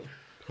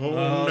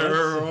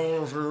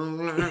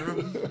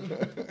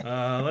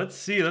 Let's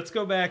see. Let's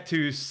go back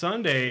to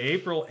Sunday,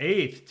 April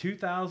 8th,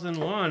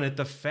 2001 at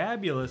the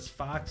fabulous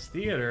Fox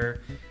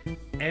Theater.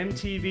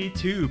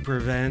 MTV2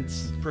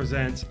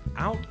 presents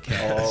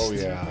Outcast. Oh,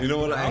 yeah. you know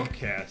what?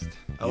 Outcast.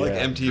 I like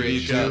Yeah. MTV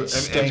Great too. show.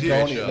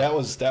 Stankonia. show. That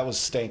was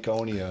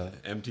Stankonia.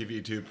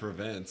 MTV2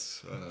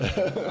 prevents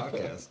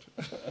Outcast.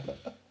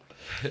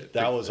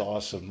 That was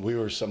awesome. We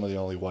were some of the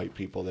only white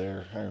people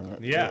there. I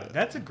remember. Yeah,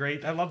 that's a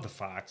great. I love the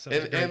Fox.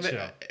 That's a great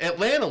show.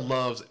 Atlanta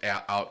loves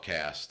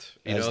Outcast.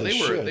 You As know, they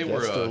they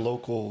were That's their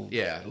local.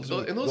 Yeah, those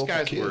and are those local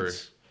guys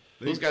kids.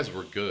 those guys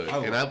were good,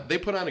 they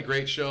put on a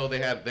great show. They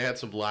had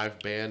some live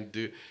band.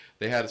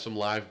 They had some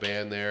live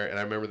band there, and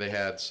I remember they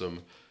had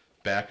some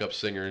backup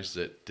singers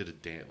that did a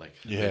dance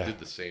they did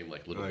the same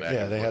little back.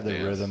 Yeah, and they had forth the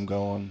dance. rhythm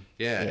going.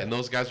 Yeah, and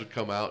those guys would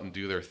come out and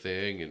do their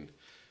thing and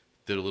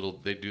they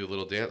do a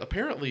little dance.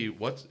 Apparently,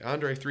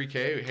 Andre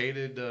 3K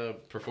hated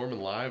performing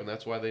live, and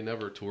that's why they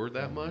never toured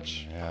that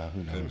much. Yeah,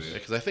 who knows?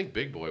 Because I think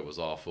Big Boy was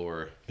all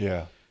for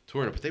Yeah.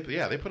 touring, but they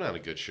put on a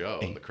good show,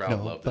 and the crowd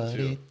loved it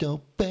too.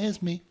 Don't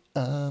pass me.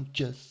 I'm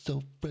just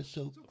so fresh,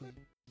 so good.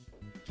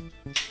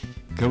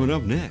 Coming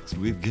up next,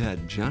 we've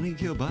got Johnny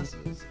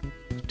Kielbasa's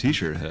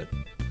T-shirt head.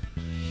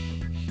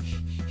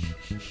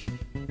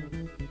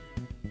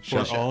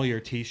 For all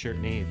your T-shirt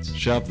needs.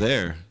 Shop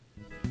there.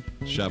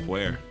 Shop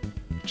where?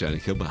 Johnny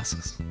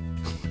Kielbasa's.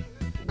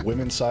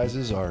 Women's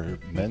sizes are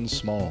men's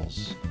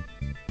smalls.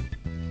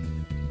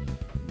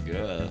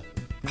 Yeah.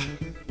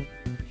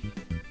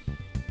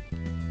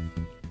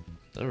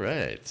 All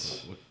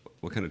right.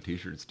 What kind of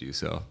T-shirts do you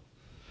sell?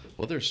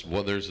 Well, there's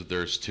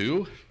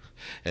 2,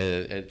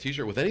 and a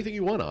T-shirt with anything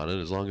you want on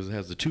it, as long as it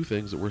has the 2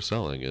 things that we're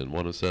selling. And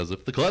one that says,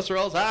 "If the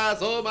cholesterol's high,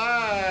 so am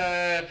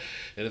I,"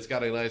 and it's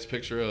got a nice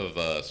picture of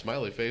a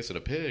smiley face and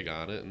a pig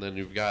on it. And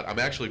then I'm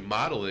actually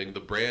modeling the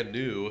brand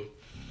new,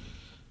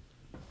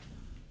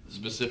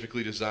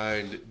 specifically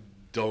designed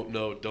 "Don't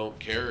Know, Don't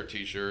Care"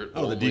 T-shirt.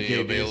 Oh, the only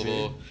DKDC.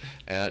 available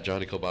at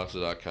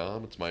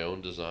johnnykielbasa.com. It's my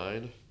own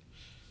design.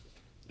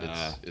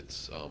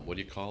 It's what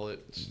do you call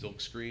it?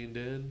 Silk screened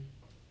in.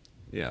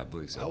 Yeah, I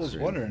believe so. I was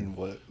wondering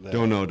what that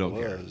Don't know, don't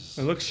care. was.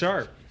 It looks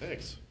sharp.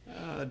 Thanks.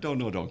 Don't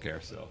know, don't care.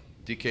 So.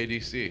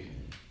 DKDC.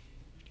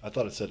 I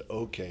thought it said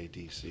OK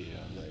DC.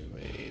 I'm like,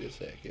 wait a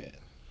second.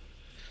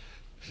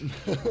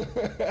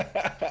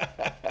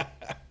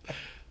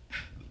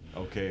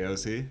 Okay,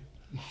 OC.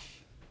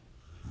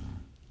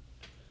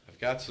 I've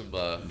got some.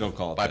 Don't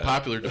call it by that.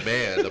 popular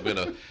demand.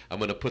 I'm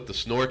gonna put the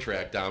snore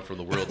track down from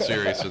the World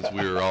Series since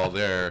we were all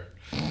there.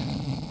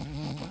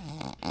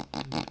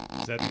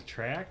 Is that the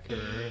track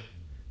or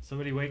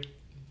somebody wake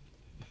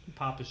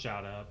Papa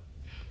shout out?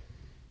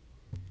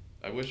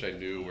 I wish I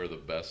knew where the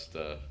best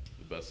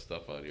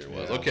stuff on here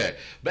was. Yeah. Okay,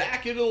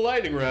 back into the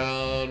lightning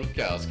round with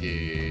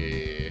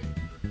Kowski.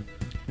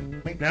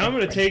 Now I'm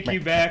going to take you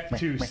back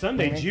to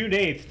Sunday, June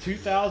 8th,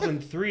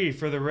 2003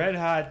 for the Red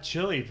Hot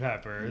Chili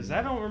Peppers.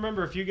 I don't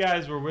remember if you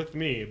guys were with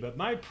me, but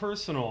my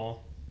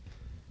personal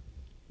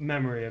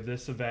memory of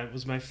this event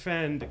was my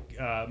friend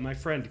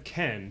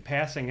Ken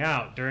passing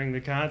out during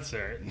the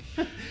concert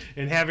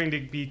and having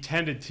to be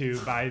tended to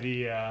by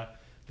the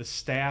the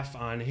staff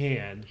on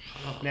hand.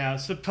 Now,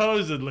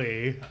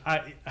 supposedly,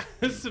 I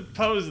think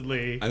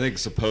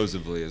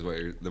supposedly is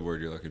what the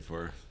word you're looking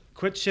for.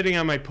 Quit shitting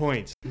on my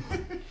points.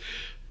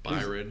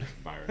 Byron.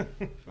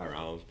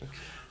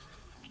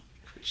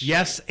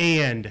 Yes,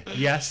 and.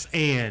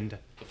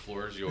 The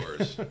floor is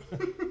yours.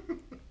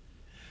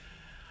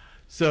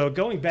 So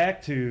going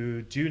back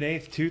to June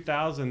 8th,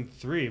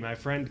 2003, my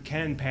friend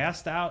Ken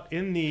passed out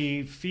in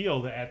the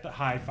field at the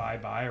Hi-Fi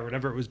Buy, or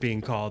whatever it was being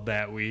called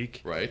that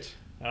week. Right.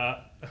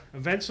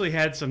 Eventually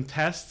had some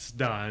tests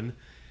done,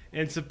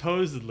 and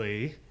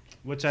supposedly,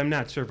 which I'm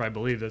not sure if I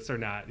believe this or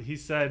not, he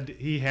said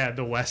he had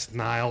the West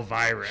Nile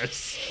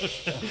virus,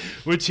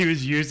 which he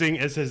was using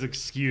as his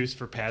excuse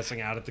for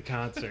passing out at the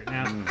concert.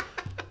 Now,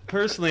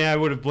 personally, I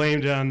would have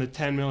blamed it on the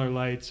 10 Miller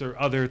Lights or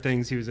other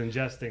things he was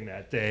ingesting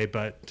that day,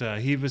 but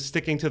he was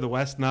sticking to the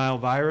West Nile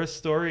virus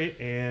story,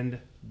 and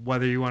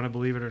whether you want to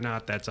believe it or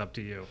not, that's up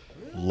to you.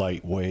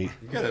 Lightweight.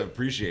 You gotta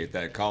appreciate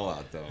that call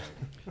out, though.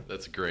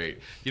 That's great.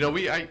 You know,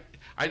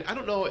 I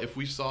don't know if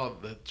we saw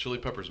the Chili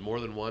Peppers more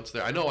than once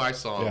there. I know I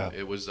saw them.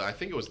 Yeah. I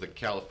think it was the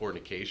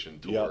Californication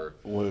tour.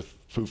 Yep, with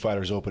Foo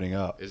Fighters opening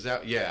up. Is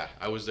that? Yeah,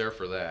 I was there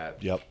for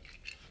that. Yep.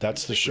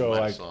 That's the show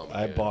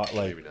I bought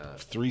like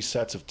 3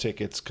 sets of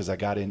tickets because I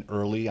got in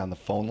early on the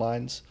phone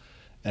lines,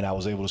 and I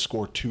was able to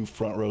score 2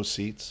 front row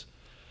seats.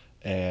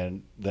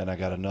 And then I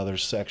got another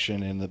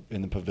section in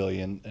the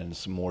pavilion and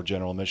some more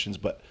general admissions.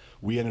 But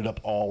we ended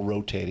up all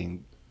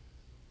rotating,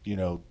 you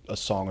know, a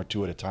song or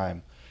two at a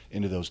time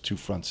into those 2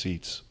 front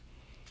seats.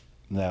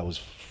 And that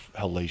was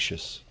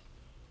hellacious.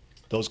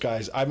 Those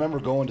guys, I remember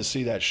going to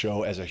see that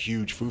show as a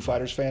huge Foo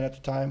Fighters fan at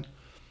the time,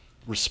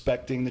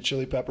 respecting the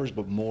Chili Peppers,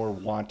 but more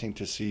wanting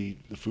to see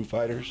the Foo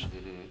Fighters.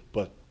 Mm-hmm.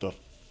 But the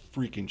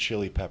freaking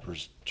Chili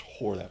Peppers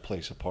tore that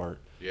place apart.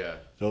 Yeah.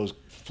 Those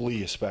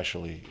Flea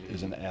especially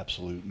is an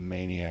absolute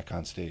maniac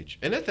on stage.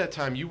 And at that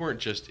time, you weren't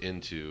just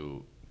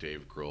into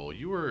Dave Grohl.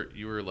 You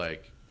were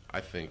like,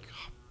 I think,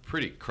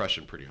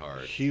 crushing pretty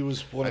hard. He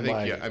was one of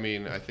my. Yeah, I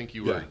mean, I think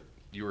you were.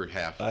 You were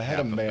half. I had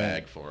half a man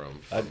bag for him.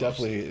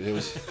 It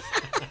was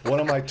one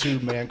of my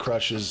 2 man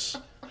crushes.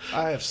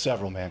 I have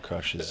several man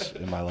crushes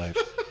in my life,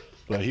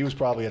 but he was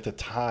probably at the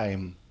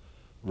time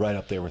right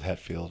up there with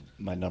Hetfield,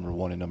 my number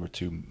 1 and number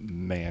 2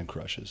 man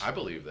crushes. I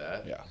believe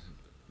that. Yeah.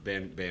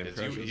 Band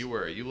crushes.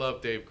 You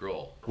love Dave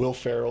Grohl. Will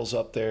Ferrell's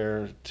up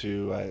there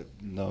too.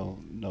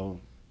 No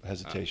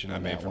hesitation. I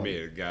on mean, that for one.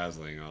 me,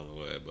 Gosling all the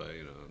way, but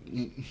you know,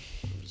 I'm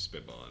just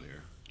spitballing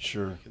here.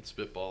 Sure. You can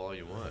spitball all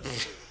you want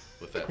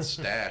with that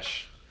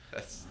stash.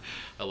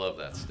 I love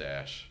that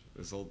stash.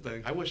 This old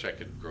thing. I wish I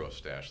could grow a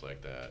stash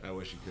like that. I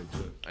wish you could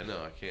too. I know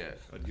I can't.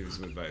 I'd give you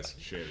some advice.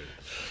 Shade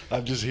it.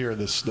 I'm just hearing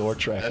the snore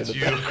track. That's in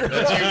the you. background.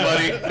 That's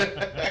you,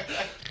 buddy.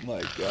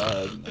 My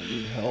God, I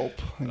need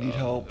help. I need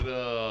help.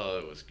 No,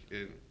 it was.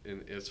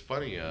 It's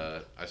funny.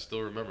 I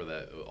still remember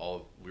that.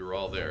 We were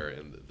all there,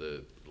 and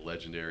the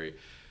legendary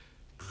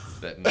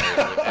that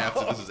night.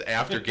 This is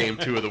after Game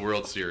 2 of the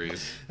World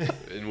Series,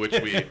 in which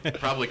we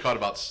probably caught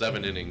about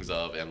 7 innings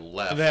of and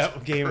left.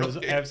 That game was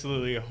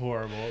absolutely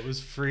horrible. It was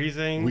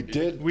freezing. We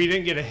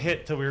didn't get a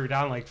hit till we were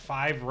down like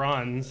 5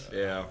 runs.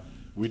 Yeah.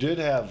 We did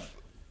have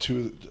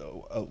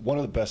one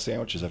of the best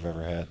sandwiches I've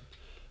ever had.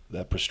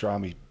 That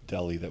pastrami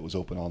deli that was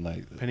open all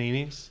night.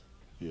 Paninis?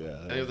 Yeah.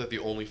 I think that the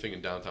only thing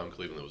in downtown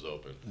Cleveland that was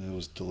open. It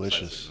was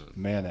delicious.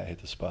 Man, that hit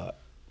the spot.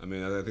 I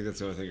mean, I think that's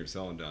the only thing you're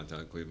selling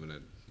downtown Cleveland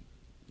at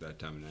that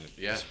time of night.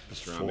 Yeah.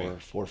 4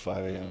 or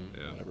 5 a.m.,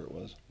 whatever it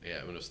was. Yeah,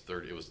 I mean,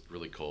 it was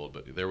really cold,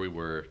 but there we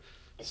were,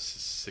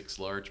 6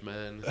 large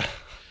men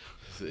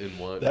in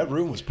one. That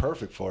room was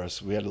perfect for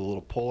us. We had a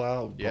little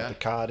pull-out, brought the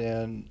cot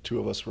in, 2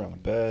 of us were on a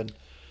bed.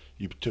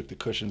 You took the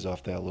cushions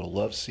off that little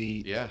love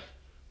seat. Yeah.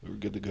 We were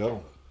good to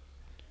go.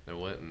 I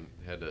went and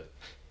had to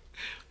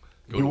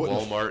go to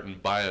Walmart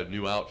and buy a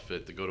new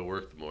outfit to go to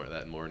work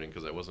that morning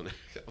because I was like,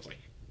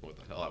 what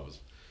the hell? I was.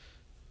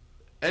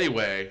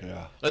 Anyway,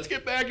 let's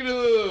get back into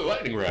the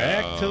lightning round.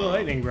 Back to the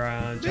lightning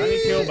round.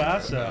 Johnny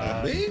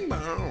Kielbasa. Bing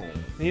bong.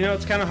 You know,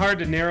 it's kind of hard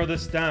to narrow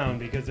this down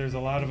because there's a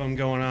lot of them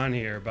going on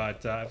here,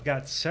 but I've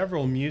got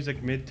several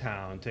Music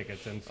Midtown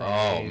tickets in front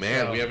of me. Oh,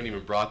 man, so we haven't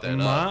even brought that up.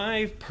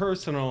 My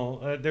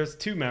personal, there's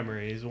 2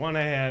 memories. One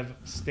I have,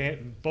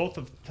 both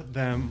of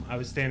them, I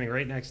was standing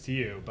right next to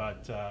you,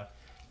 but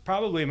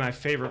probably my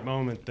favorite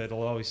moment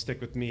that'll always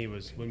stick with me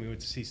was when we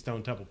went to see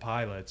Stone Temple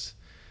Pilots.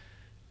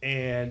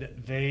 And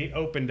they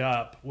opened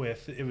up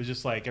with, it was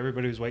just like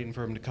everybody was waiting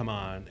for him to come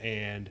on,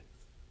 and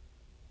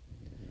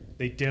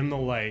they dim the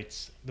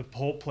lights. The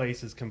whole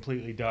place is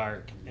completely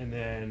dark, and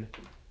then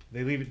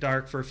they leave it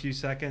dark for a few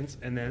seconds,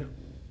 and then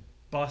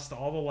bust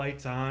all the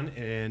lights on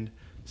and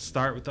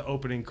start with the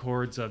opening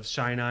chords of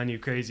Shine On You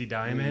Crazy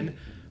Diamond.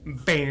 And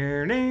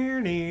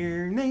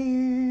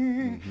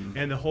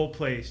the whole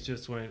place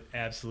just went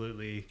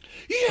absolutely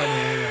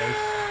bananas.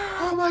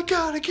 Oh my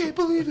God, I can't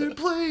believe they're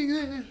playing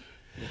it.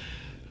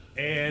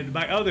 And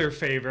my other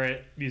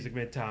favorite Music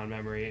Midtown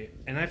memory,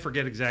 and I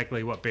forget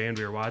exactly what band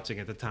we were watching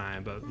at the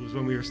time, but it was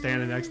when we were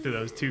standing next to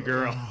those two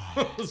girls.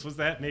 Was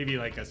that maybe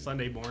like a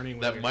Sunday morning?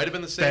 That might have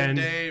been the same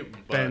day,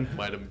 but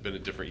might have been a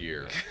different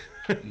year.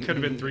 Could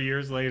have been 3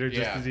 years later,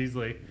 just as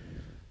easily.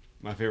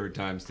 My favorite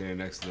time standing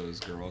next to those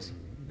girls.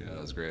 Yeah,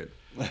 that was great.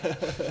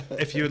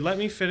 If you would let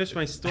me finish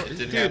my story, It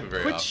didn't dude, happen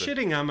very quit often.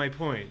 shitting on my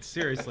point.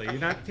 Seriously, you're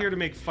not here to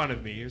make fun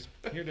of me. You're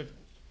here to.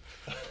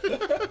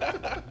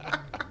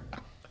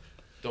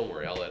 Don't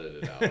worry, I'll edit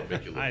it out. I'll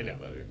make you look I know.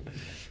 better.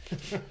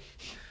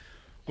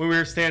 When we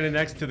were standing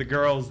next to the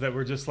girls that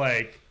were just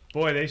like,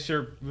 boy, they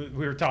sure.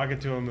 We were talking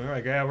to them. They're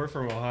like, yeah, we're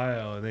from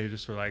Ohio, and they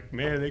just were like,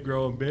 man, they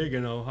growing big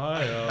in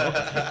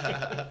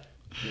Ohio.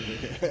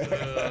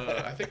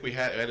 I think we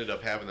ended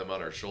up having them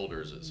on our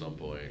shoulders at some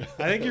point.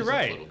 I think you're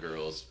right. Little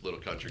girls,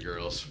 little country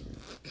girls.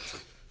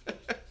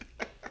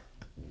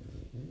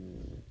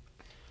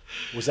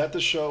 Was that the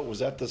show? Was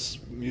that this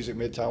Music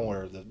Midtown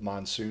where the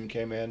monsoon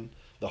came in?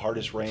 The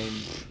hardest rain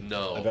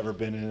No. I've ever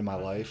been in my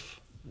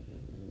life.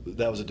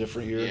 That was a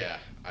different year. Yeah,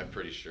 I'm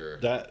pretty sure.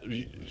 That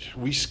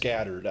we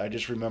scattered. I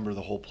just remember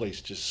the whole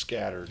place just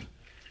scattered.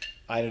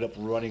 I ended up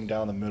running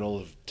down the middle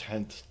of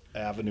 10th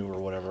Avenue or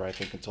whatever, I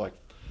think, until I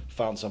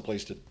found some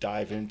place to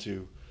dive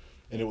into,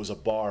 and it was a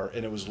bar,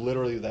 and it was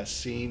literally that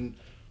scene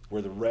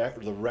where the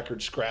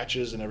record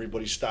scratches and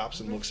everybody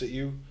stops and looks at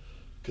you,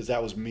 because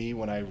that was me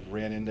when I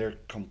ran in there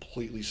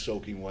completely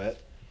soaking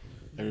wet.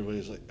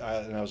 Everybody's like,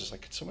 and I was just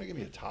like, "Could somebody give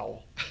me a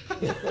towel?"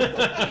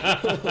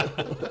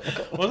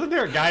 Wasn't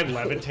there a guy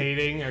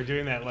levitating or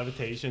doing that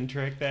levitation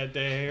trick that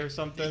day or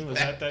something? Was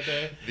that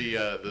day?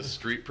 The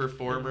street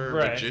performer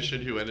Right.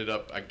 magician who ended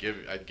up I gave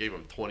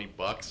him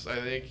 $20,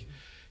 I think.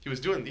 He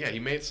was doing he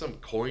made some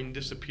coin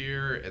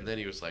disappear, and then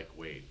he was like,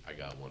 wait, I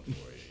got one for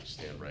you. You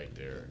stand right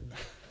there,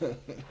 and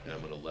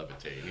I'm gonna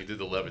levitate. He did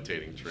the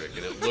levitating trick,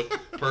 and it looked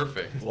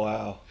perfect.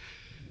 Wow.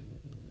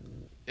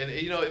 And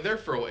there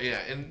for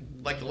and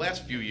like the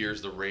last few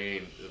years, it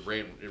rained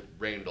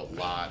a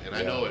lot, and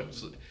I know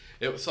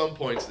at some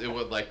points it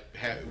would like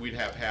we'd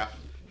have half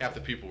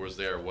the people was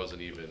there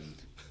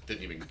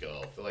didn't even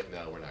go. They're like,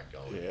 no, we're not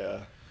going. Yeah.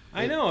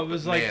 I know, it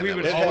was like Man, we that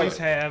would was always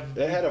fun. have.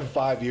 They had a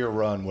 5-year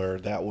run where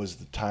that was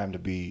the time to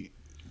be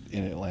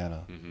in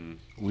Atlanta. Mm-hmm.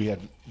 We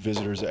had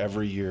visitors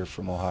every year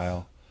from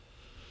Ohio,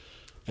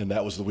 and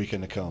that was the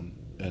weekend to come.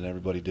 And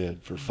everybody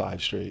did for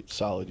 5 straight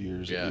solid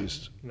years at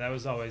least. That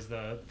was always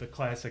the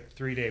classic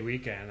 3-day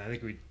weekend. I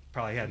think we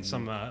probably had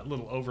some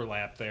little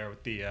overlap there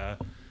with the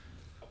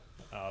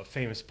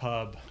famous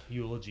pub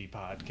eulogy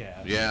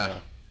podcast. Yeah.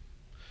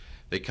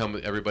 They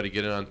everybody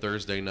get in on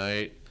Thursday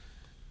night,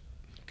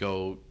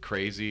 go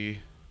crazy,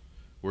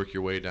 work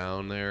your way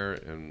down there,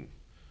 and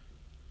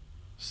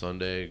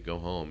Sunday go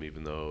home,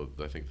 even though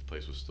I think the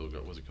place was still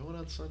going. Was it going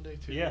on Sunday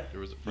too? Yeah.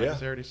 There was a Friday,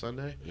 Saturday,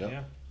 Sunday?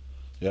 Yeah.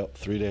 Yep,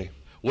 3-day.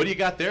 What do you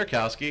got there,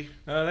 Kowski?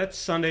 That's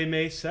Sunday,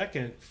 May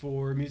 2nd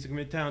for Music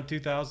Midtown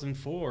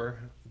 2004.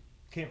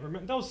 Can't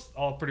remember. Those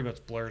all pretty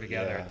much blur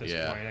together at this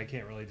point. I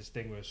can't really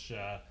distinguish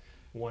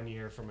one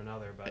year from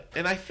another.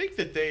 And I think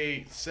that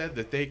they said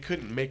that they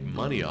couldn't make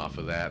money off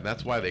of that. And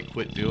that's why they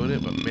quit doing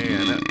it. But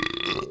man,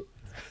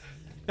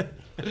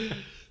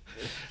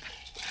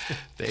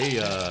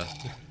 they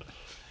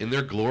in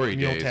their glory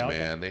days, Metallica?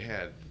 man, they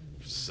had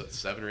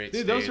 7 or 8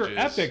 Dude, stages. those were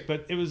epic,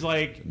 but it was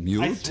like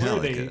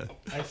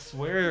I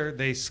swear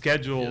they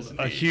scheduled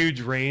a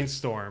huge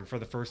rainstorm for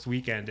the first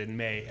weekend in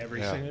May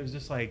every single. It was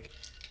just like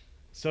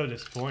so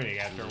disappointing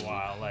after a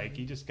while. Like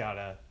you just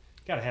gotta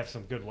have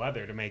some good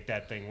weather to make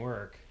that thing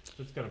work.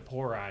 It's gonna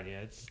pour on you.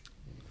 It's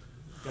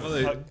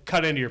gonna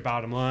cut into your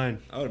bottom line.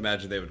 I would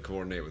imagine they would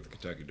coordinate with the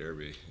Kentucky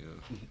Derby.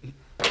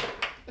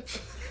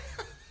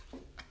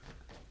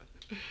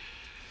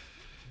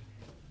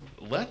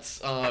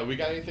 Let's. We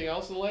got anything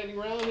else in the lightning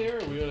round here?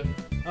 Are we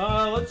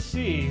gonna? Let's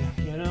see.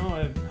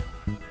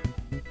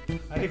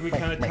 I think we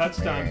kind of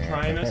touched on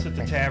Primus at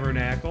the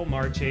Tabernacle,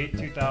 March 8,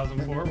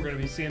 2004. We're going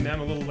to be seeing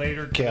them a little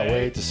later today. Can't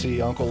wait to see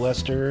Uncle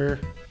Lester.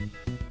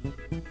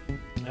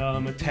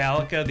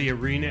 Metallica, the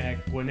Arena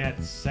at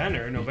Gwinnett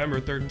Center, November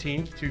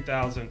 13th,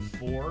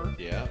 2004.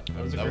 Yeah,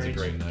 That was a a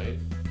great night.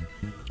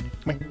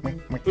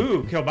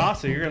 Ooh,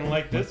 Kielbasa, you're going to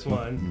like this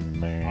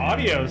one.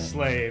 Audio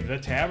Slave, the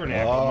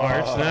Tabernacle,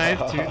 March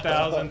 9th,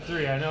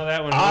 2003. I know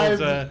that one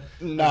was I'm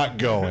not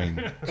going.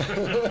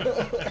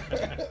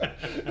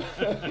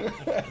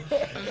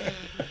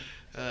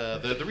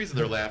 The reason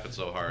they're laughing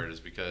so hard is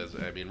because,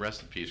 I mean,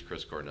 rest in peace,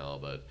 Chris Cornell,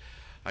 but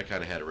I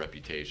kind of had a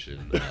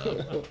reputation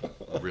of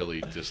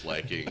really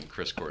disliking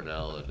Chris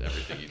Cornell and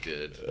everything he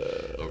did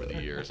over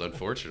the years,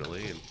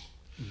 unfortunately. And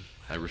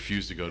I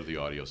refused to go to the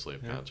Audio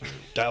Slave concert.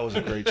 That was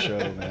a great show,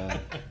 man.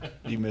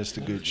 You missed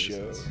a good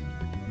show.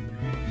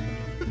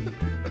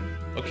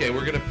 Okay,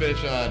 we're going to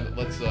finish on,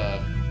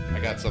 I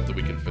got something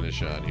we can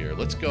finish on here.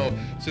 Let's go,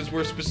 since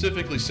we're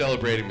specifically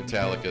celebrating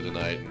Metallica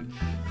tonight, and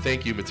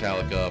thank you,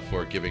 Metallica,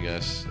 for giving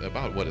us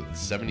about,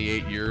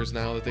 78 years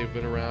now that they've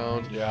been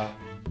around? Yeah.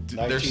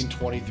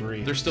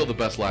 1923. They're still the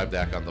best live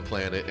act on the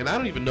planet, and I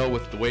don't even know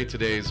with the way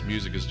today's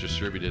music is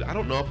distributed. I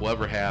don't know if we'll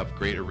ever have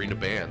great arena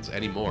bands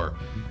anymore.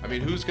 I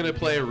mean, who's going to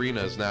play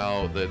arenas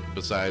now that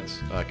besides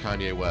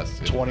Kanye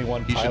West?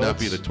 21 He should not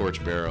Pilots? be the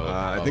torchbearer.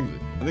 I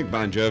think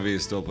Bon Jovi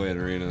is still playing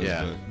arenas.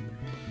 Yeah. But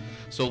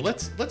So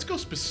let's go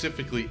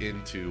specifically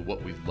into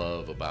what we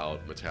love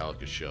about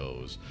Metallica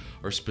shows,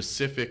 or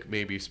specific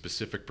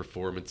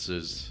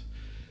performances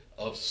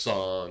of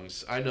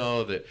songs. I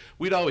know that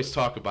we'd always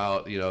talk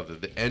about,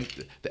 the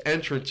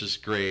entrance is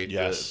great.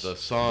 Yes. The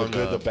song, The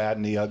Good, the Bad,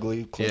 and the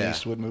Ugly, Clint yeah.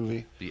 Eastwood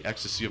movie. The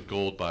Ecstasy of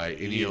Gold by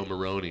Ennio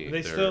Morricone.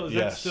 Is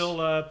that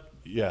still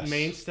Yes.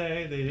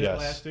 mainstay? They did it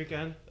last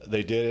weekend.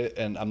 They did it,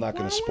 and I'm not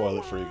going to spoil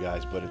it for you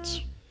guys, but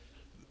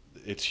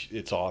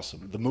it's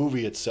awesome. The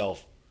movie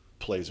itself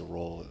plays a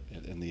role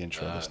in the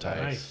intro this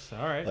time. Nice.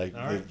 All right.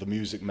 Like the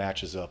music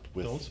matches up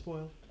with Don't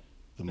spoil.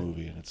 the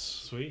movie, and it's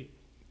Sweet.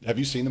 Have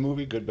you seen the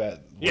movie Good Bad?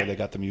 Where Yeah. they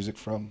got the music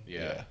from?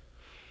 Yeah.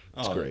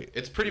 It's great.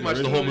 It's pretty much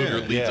the whole movie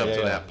original, leads up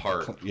to that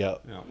part. Yeah.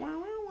 yeah.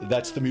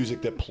 That's the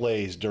music that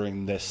plays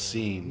during this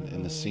scene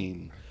in the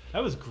scene.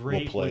 That was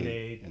great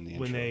play in the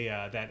when they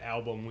that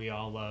album we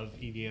all love,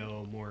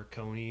 Ennio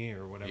Morricone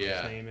or whatever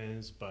Yeah. his name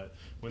is. But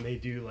when they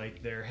do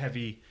like their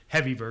heavy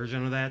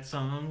version of that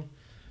song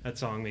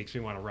makes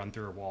me want to run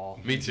through a wall.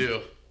 Me too.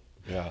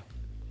 Yeah.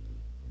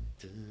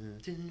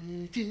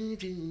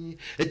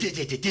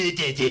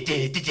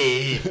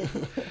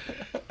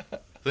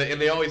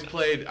 And they always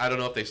played, I don't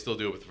know if they still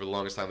do it, but for the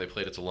longest time they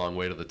played It's a Long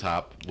Way to the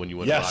Top when you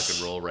went Yes. rock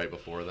and roll right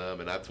before them,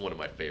 and that's one of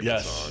my favorite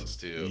Yes. songs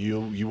too.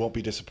 You won't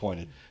be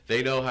disappointed.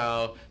 They know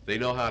how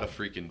to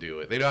freaking do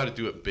it. They know how to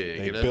do it big.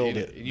 They and build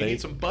you, it. And you They-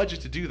 need some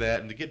budget to do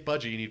that, and to get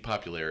budget you need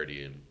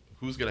popularity, and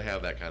who's going to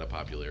have that kind of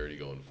popularity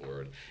going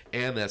forward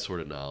and that sort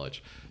of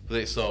knowledge.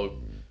 They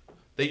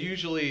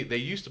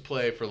used to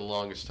play for the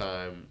longest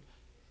time.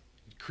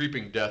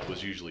 Creeping Death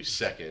was usually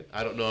second.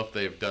 I don't know if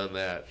they've done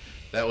that.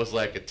 That was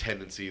like a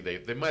tendency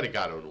they might have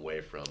gotten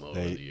away from over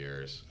the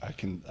years. I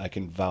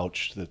can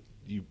vouch that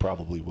you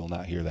probably will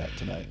not hear that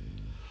tonight.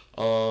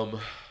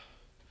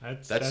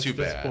 That's too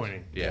bad.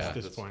 Disappointing. Yeah, That's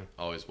disappointing.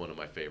 always one of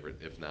my favorite,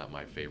 if not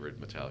my favorite,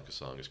 Metallica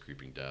song is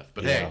 "Creeping Death."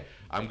 But Yeah. hey,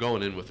 I'm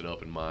going in with an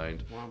open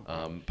mind.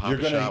 Papa You're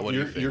gonna- Shot, what do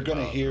you you're- think you're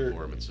gonna about hear-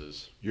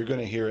 performances? You're going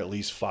to hear at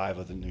least 4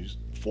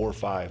 or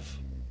 5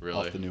 Really?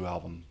 off the new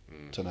album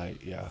tonight.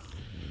 Yeah.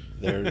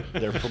 They're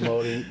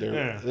promoting.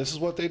 This is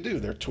what they do.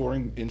 They're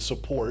touring in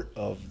support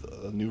of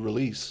a new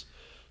release.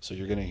 So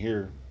you're going to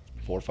hear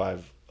 4 or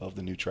 5 of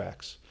the new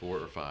tracks. 4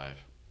 or 5.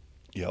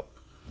 Yep.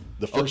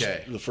 The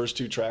first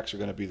 2 tracks are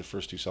going to be the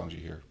first 2 songs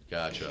you hear.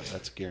 Gotcha.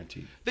 That's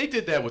guaranteed. They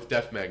did that with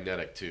Death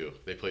Magnetic too.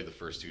 They played the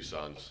first 2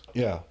 songs.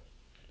 Yeah.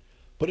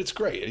 But it's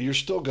great. You're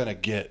still going to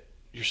get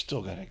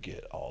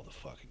all the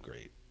fucking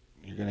great.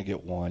 You're going to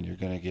get one. You're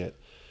going to get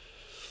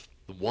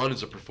The one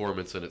is a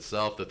performance in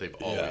itself that they've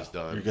always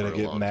done. You're gonna for a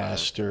get long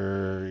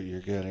Master.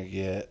 You're gonna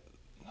get.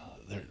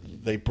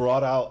 They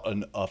brought out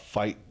a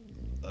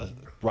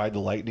Ride the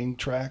Lightning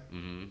track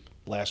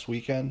last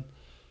weekend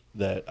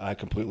that I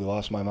completely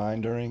lost my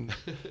mind during.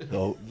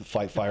 the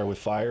Fight Fire with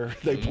Fire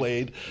they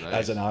played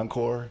as an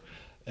encore,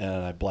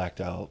 and I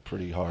blacked out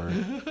pretty hard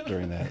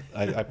during that.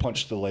 I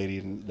punched the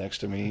lady next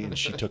to me, and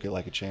she took it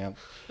like a champ,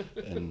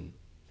 and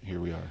here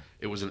we are.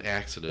 It was an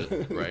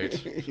accident, right?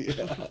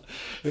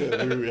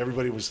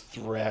 Everybody was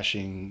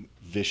thrashing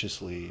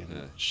viciously,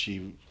 and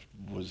she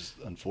was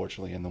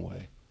unfortunately in the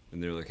way.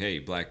 And they're like, "Hey,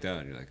 you blacked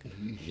out." And you're like,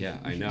 "Yeah,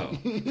 I know.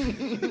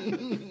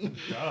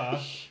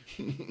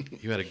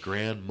 You had a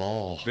grand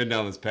mall. Been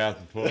down this path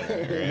before."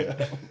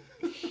 Right?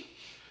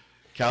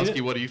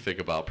 Kowski, what do you think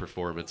about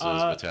performances,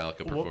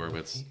 Metallica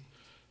performance?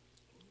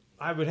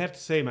 I would have to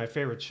say my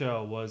favorite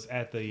show was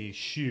at the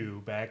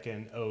Shoe back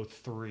in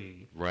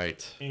 2003.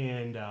 Right.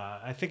 And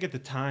I think at the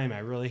time I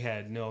really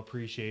had no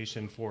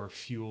appreciation for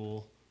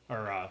Fuel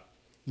or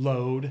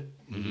Load.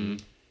 Mm-hmm.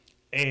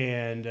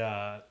 And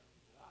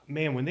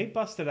man, when they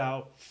busted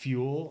out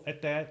Fuel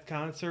at that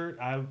concert,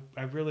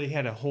 I really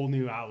had a whole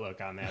new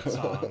outlook on that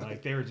song.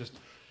 Like they were just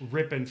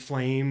ripping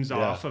flames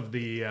off of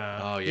the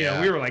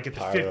we were like at the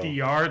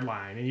 50-yard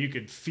line, and you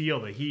could feel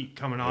the heat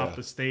coming off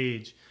the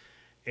stage.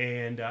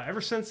 And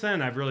ever since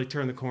then, I've really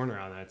turned the corner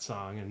on that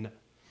song, and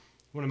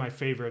one of my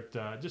favorite,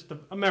 just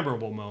a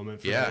memorable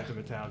moment for the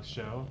Metallica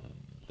show.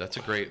 That's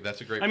a great.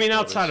 I mean,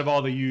 outside of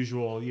all the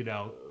usual,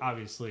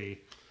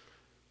 obviously,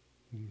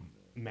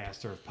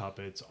 Master of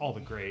Puppets, all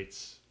the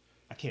greats.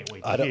 I can't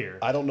wait to hear.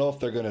 I don't know if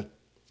they're gonna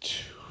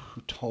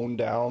tone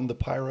down the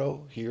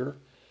pyro here,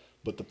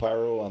 but the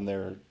pyro on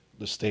the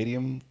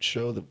stadium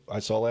show that I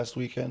saw last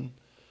weekend.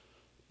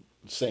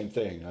 Same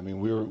thing. I mean,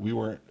 we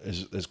weren't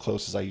as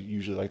close as I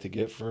usually like to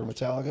get for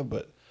Metallica,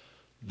 but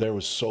there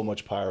was so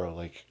much pyro.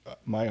 Like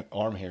my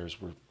arm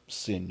hairs were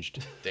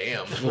singed.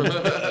 Damn.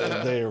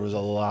 There was a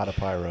lot of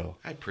pyro.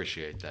 I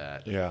appreciate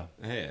that. Yeah.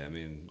 Hey, I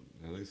mean,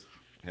 at least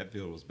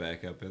Hetfield was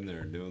back up in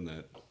there doing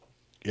that.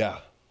 Yeah.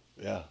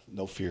 Yeah.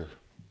 No fear.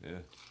 Yeah.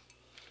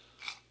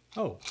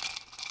 Oh,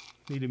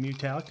 need a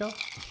Metallica?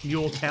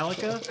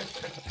 Mule-talica?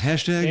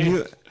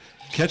 Hashtag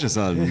Catch us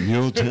on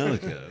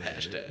Metallica.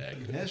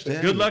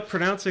 Hashtag. Good luck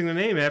pronouncing the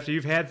name after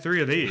you've had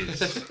 3 of these.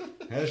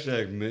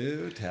 Hashtag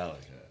Metallica.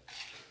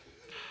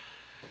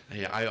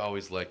 Yeah, I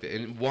always liked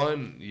it. And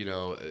one,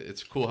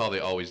 it's cool how they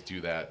always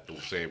do that the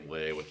same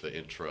way with the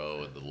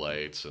intro and the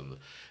lights and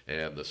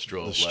the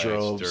strobe lights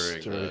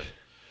during the.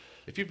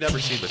 If you've never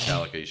seen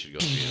Metallica, you should go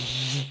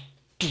see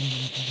them.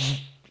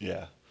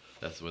 Yeah.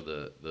 That's when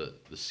the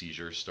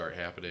seizures start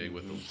happening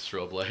with the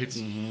strobe lights.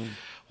 Mm-hmm.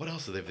 What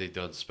else have they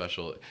done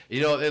special?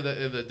 In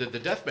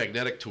the Death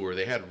Magnetic tour,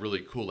 they had a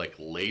really cool like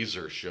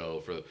laser show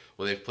for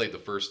when they played the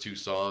first 2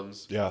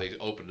 songs. Yeah. They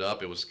opened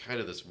up. It was kind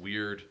of this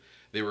weird.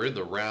 They were in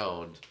the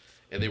round,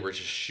 and they were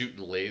just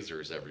shooting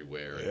lasers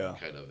everywhere. Yeah. And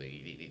kind of.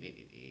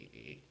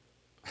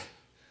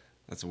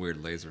 That's a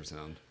weird laser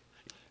sound.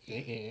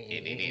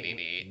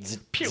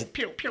 Pew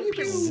pew pew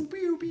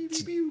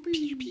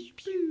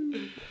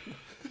pew.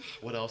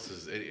 What else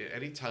is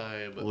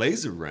anytime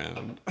laser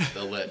round?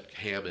 They'll let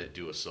Hammett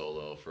do a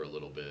solo for a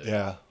little bit.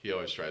 Yeah. He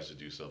always tries to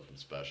do something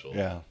special.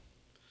 Yeah.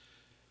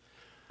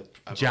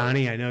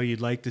 Johnny, I know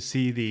you'd like to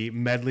see the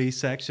medley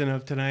section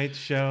of tonight's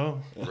show.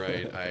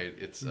 Right.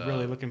 It's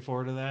really looking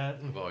forward to that.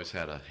 I've always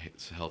had a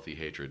healthy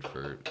hatred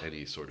for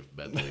any sort of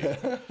medley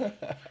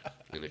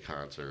in a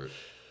concert.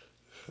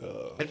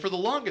 And for the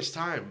longest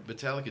time,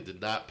 Metallica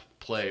did not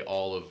play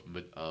all of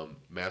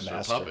Master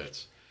of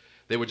Puppets.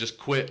 They would just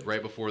quit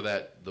right before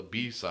that, the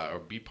B side or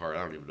B part.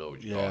 I don't even know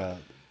what you call it.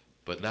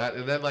 But not.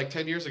 And then like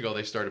 10 years ago,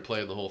 they started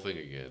playing the whole thing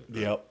again.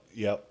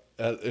 Yep.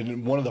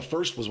 And one of the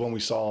first was when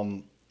we saw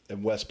them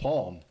in West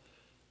Palm.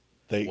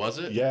 Was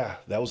it? Yeah,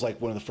 that was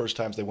like one of the first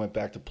times they went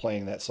back to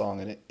playing that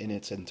song in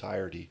its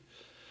entirety.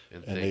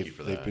 And thank you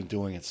for that. They've been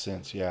doing it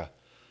since. Yeah.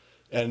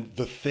 And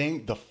the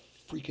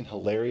freaking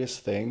hilarious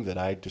thing that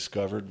I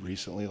discovered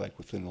recently, like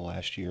within the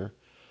last year,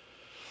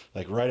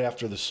 like right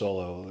after the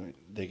solo,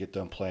 they get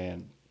done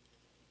playing,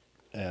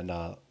 and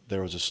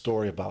there was a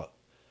story about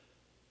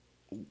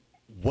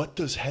what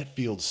does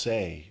Hetfield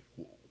say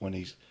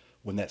when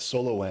that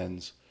solo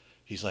ends.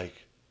 He's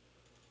like,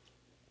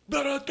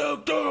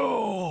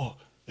 and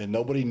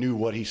nobody knew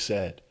what he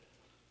said,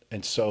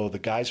 and so the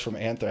guys from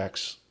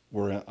Anthrax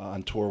were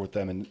on tour with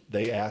them, and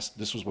they asked.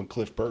 This was when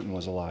Cliff Burton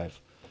was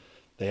alive.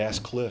 They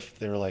asked Cliff.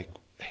 They were like,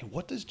 "Hey,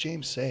 what does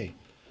James say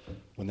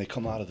when they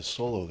come out of the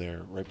solo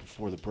there right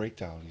before the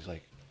breakdown?" He's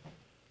like,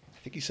 "I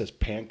think he says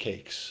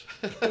pancakes."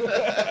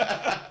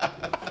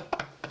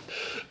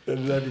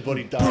 And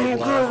everybody died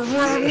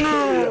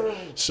laughing.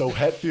 So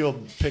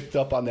Hetfield picked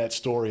up on that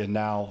story, and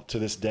now to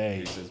this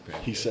day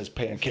he says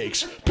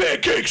pancakes.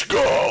 Pancakes,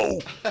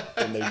 go!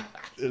 And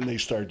they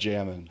start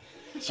jamming.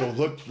 So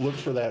look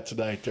for that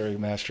tonight during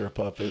Master of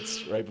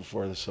Puppets, right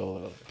before the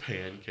solo.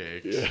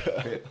 Pancakes.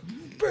 Yeah.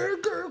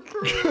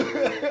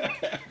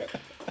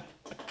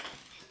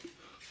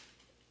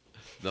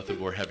 Nothing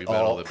more heavy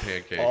metal than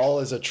pancakes. All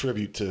is a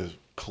tribute to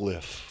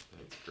Cliff.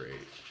 That's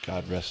great.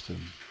 God rest him.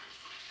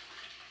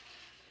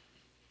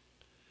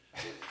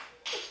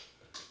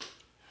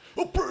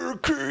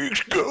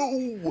 Pancakes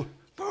go!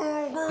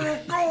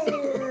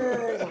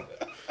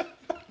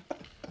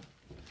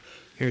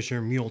 Here's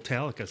your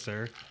Metallica,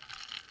 sir.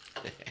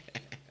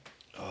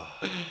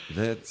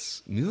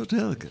 That's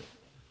Metallica.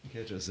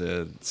 Catch us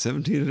at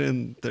 17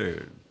 and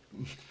 3rd.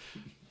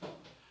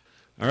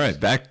 All right,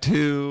 back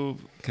to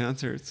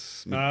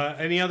concerts.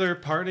 Any other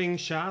parting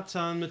shots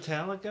on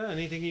Metallica?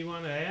 Anything you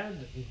want to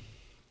add?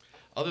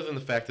 Other than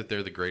the fact that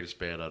they're the greatest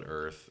band on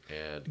earth,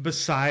 and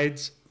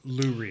besides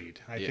Lou Reed,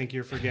 I think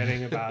you're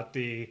forgetting about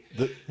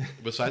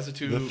besides the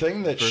 2 the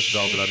thing that first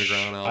Velvet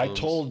Underground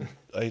albums.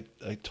 I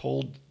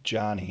told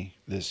Johnny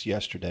this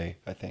yesterday,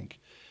 I think.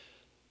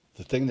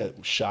 The thing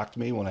that shocked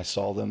me when I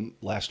saw them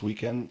last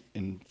weekend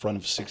in front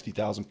of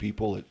 60,000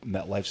 people at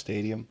MetLife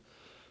Stadium,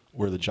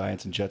 where the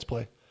Giants and Jets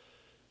play,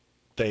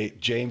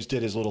 James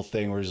did his little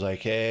thing where he's like,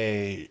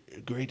 "Hey,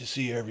 great to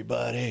see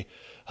everybody.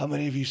 How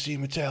many of you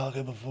seen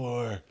Metallica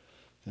before?"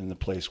 And the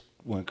place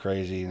went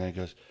crazy, and then he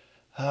goes,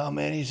 "How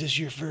many is this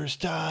your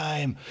first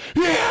time?"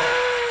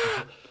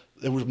 Yeah!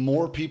 There was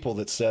more people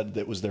that said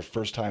that was their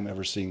first time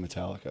ever seeing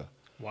Metallica.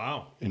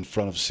 Wow. In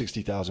front of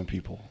 60,000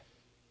 people.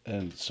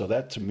 And so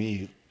that to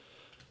me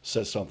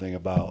says something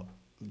about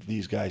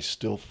these guys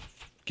still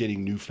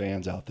getting new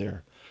fans out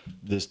there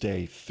this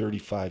day,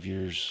 35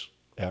 years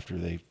after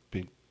they've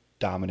been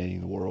dominating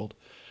the world.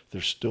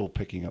 They're still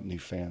picking up new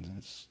fans,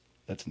 and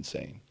that's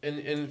insane.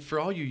 And for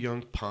all you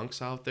young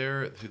punks out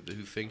there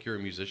who think you're a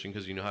musician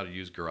because you know how to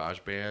use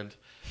GarageBand,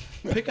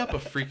 pick up a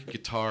freaking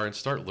guitar and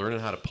start learning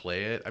how to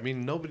play it. I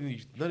mean, none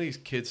of these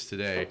kids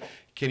today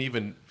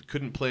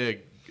couldn't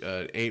play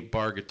an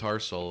 8-bar guitar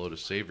solo to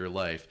save your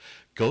life.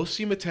 Go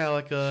see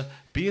Metallica,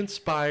 be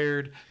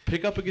inspired,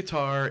 pick up a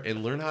guitar,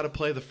 and learn how to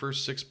play the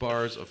first 6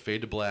 bars of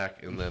Fade to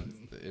Black, and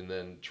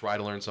then try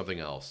to learn something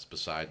else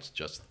besides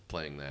just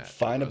playing that.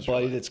 Find a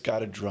buddy that's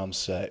got a drum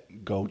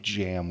set. Go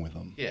jam with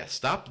them. Yeah,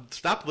 stop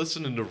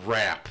listening to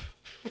rap.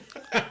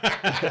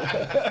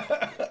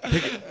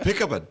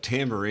 Pick up a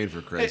tambourine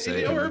for Christ's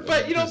sake.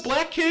 But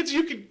black kids,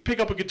 you can pick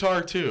up a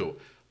guitar too.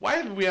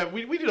 Why did we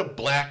did a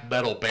black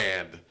metal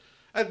band?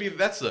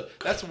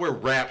 That's where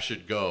rap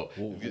should go.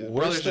 Where's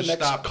Brothers the should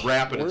next stop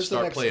rapping and where's the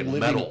start next playing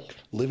metal.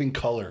 Living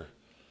Color.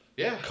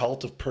 Yeah,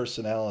 Cult of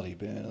Personality,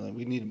 man.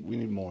 We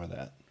need more of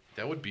that.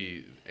 that would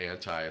be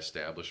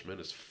anti-establishment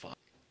as fuck.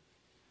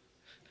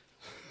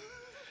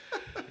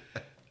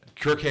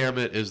 Kirk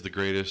Hammett is the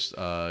greatest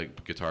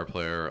guitar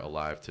player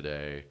alive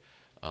today.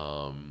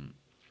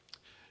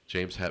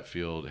 James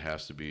Hetfield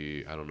has to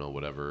be, I don't know,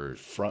 whatever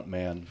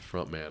Frontman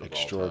of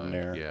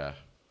extraordinaire. all time. Yeah.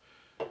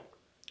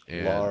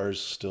 And Lars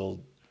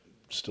still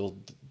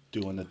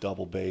doing the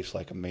double bass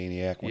like a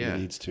maniac when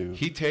he needs to.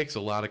 He takes a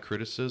lot of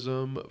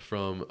criticism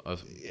from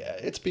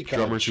It's become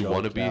drummers who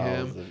want to be now,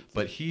 him,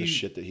 but the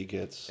shit that he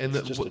gets, and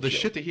it's just a the joke.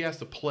 shit that he has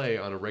to play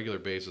on a regular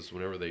basis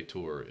whenever they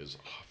tour is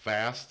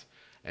fast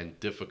and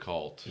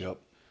difficult. Yep.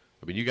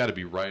 I mean, you got to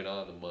be right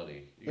on the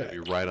money. You got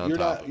to be right on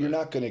top of it. You're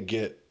not going to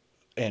get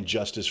and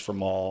Justice for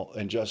All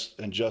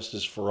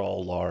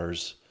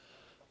Lars,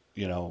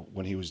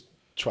 when he was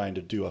trying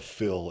to do a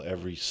fill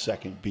every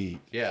second beat.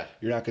 Yeah.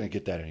 You're not going to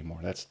get that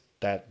anymore.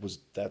 That was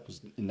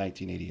in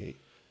 1988.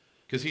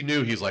 Because he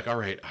knew, he's like, all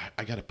right,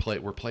 I got to play.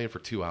 We're playing for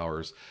 2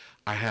 hours.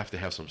 I have to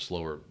have some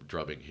slower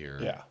drumming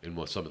here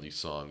in some of these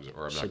songs,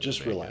 or I'm not. So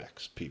just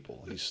relax,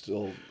 people. He's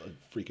still a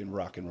freaking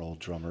rock and roll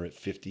drummer at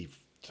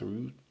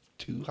 52.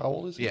 How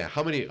old is he? Yeah.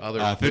 How many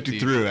other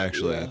 53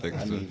 actually? Yeah, I think.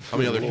 I mean, how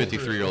many other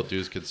 53-year-old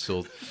dudes can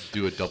still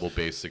do a double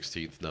bass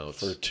 16th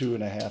notes for a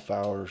 2.5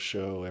 hour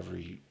show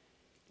every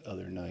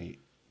other night?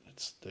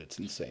 It's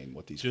insane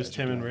what these Just guys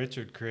are him and doing.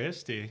 Richard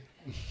Christie.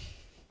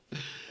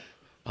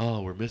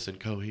 Oh, we're missing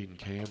Coheed and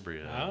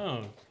Cambria.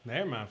 Oh,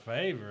 they're my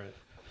favorite.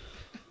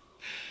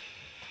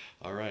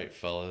 All right,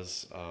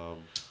 fellas.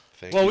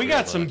 Thank Well, you we very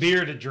got some much.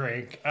 beer to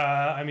drink.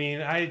 I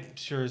mean, I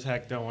sure as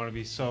heck don't want to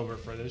be sober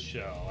for this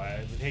show. I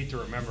would hate to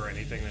remember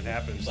anything that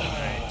happens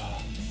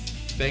tonight.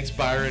 Thanks,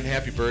 Byron.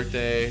 Happy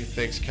birthday.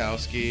 Thanks,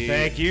 Kowski.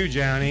 Thank you,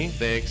 Johnny.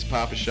 Thanks,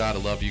 Papa Shot. I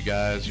love you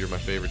guys. You're my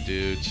favorite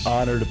dudes.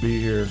 Honor to be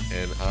here.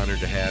 And honored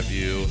to have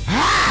you.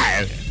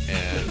 Hi!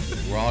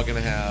 And we're all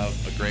going to have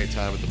a great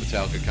time at the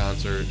Metallica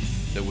concert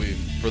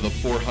for the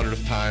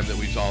 400th time that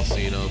we've all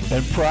seen them.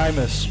 And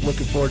Primus.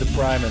 Looking forward to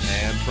Primus.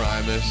 And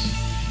Primus.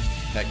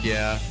 Heck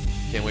yeah.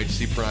 Can't wait to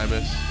see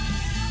Primus.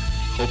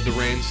 Hope the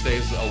rain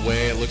stays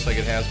away. It looks like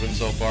it has been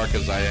so far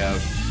because I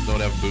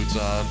don't have boots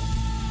on.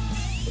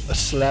 A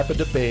slap of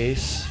the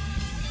bass.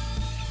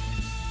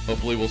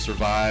 Hopefully we'll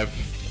survive.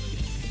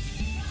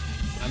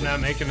 I'm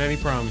not making any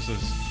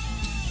promises.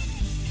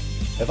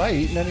 Have I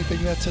eaten anything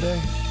yet today?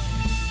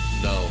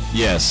 No.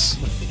 Yes.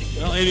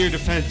 Well, in your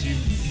defense, you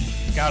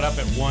got up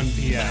at 1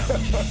 p.m.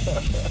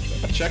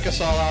 Check us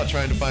all out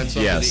trying to find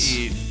something Yes. to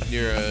eat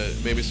near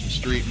maybe some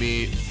street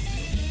meat.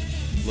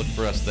 Look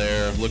for us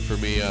there. Look for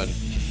me on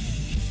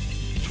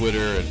Twitter,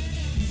 and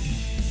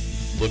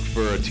look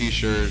for a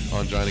t-shirt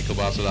on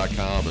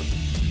JohnnyKilbasa.com, and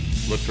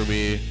look for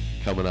me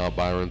coming out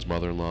Byron's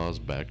mother-in-law's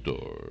back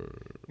door.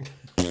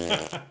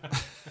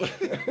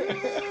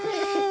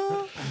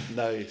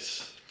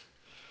 Nice.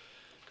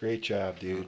 Great job, dude.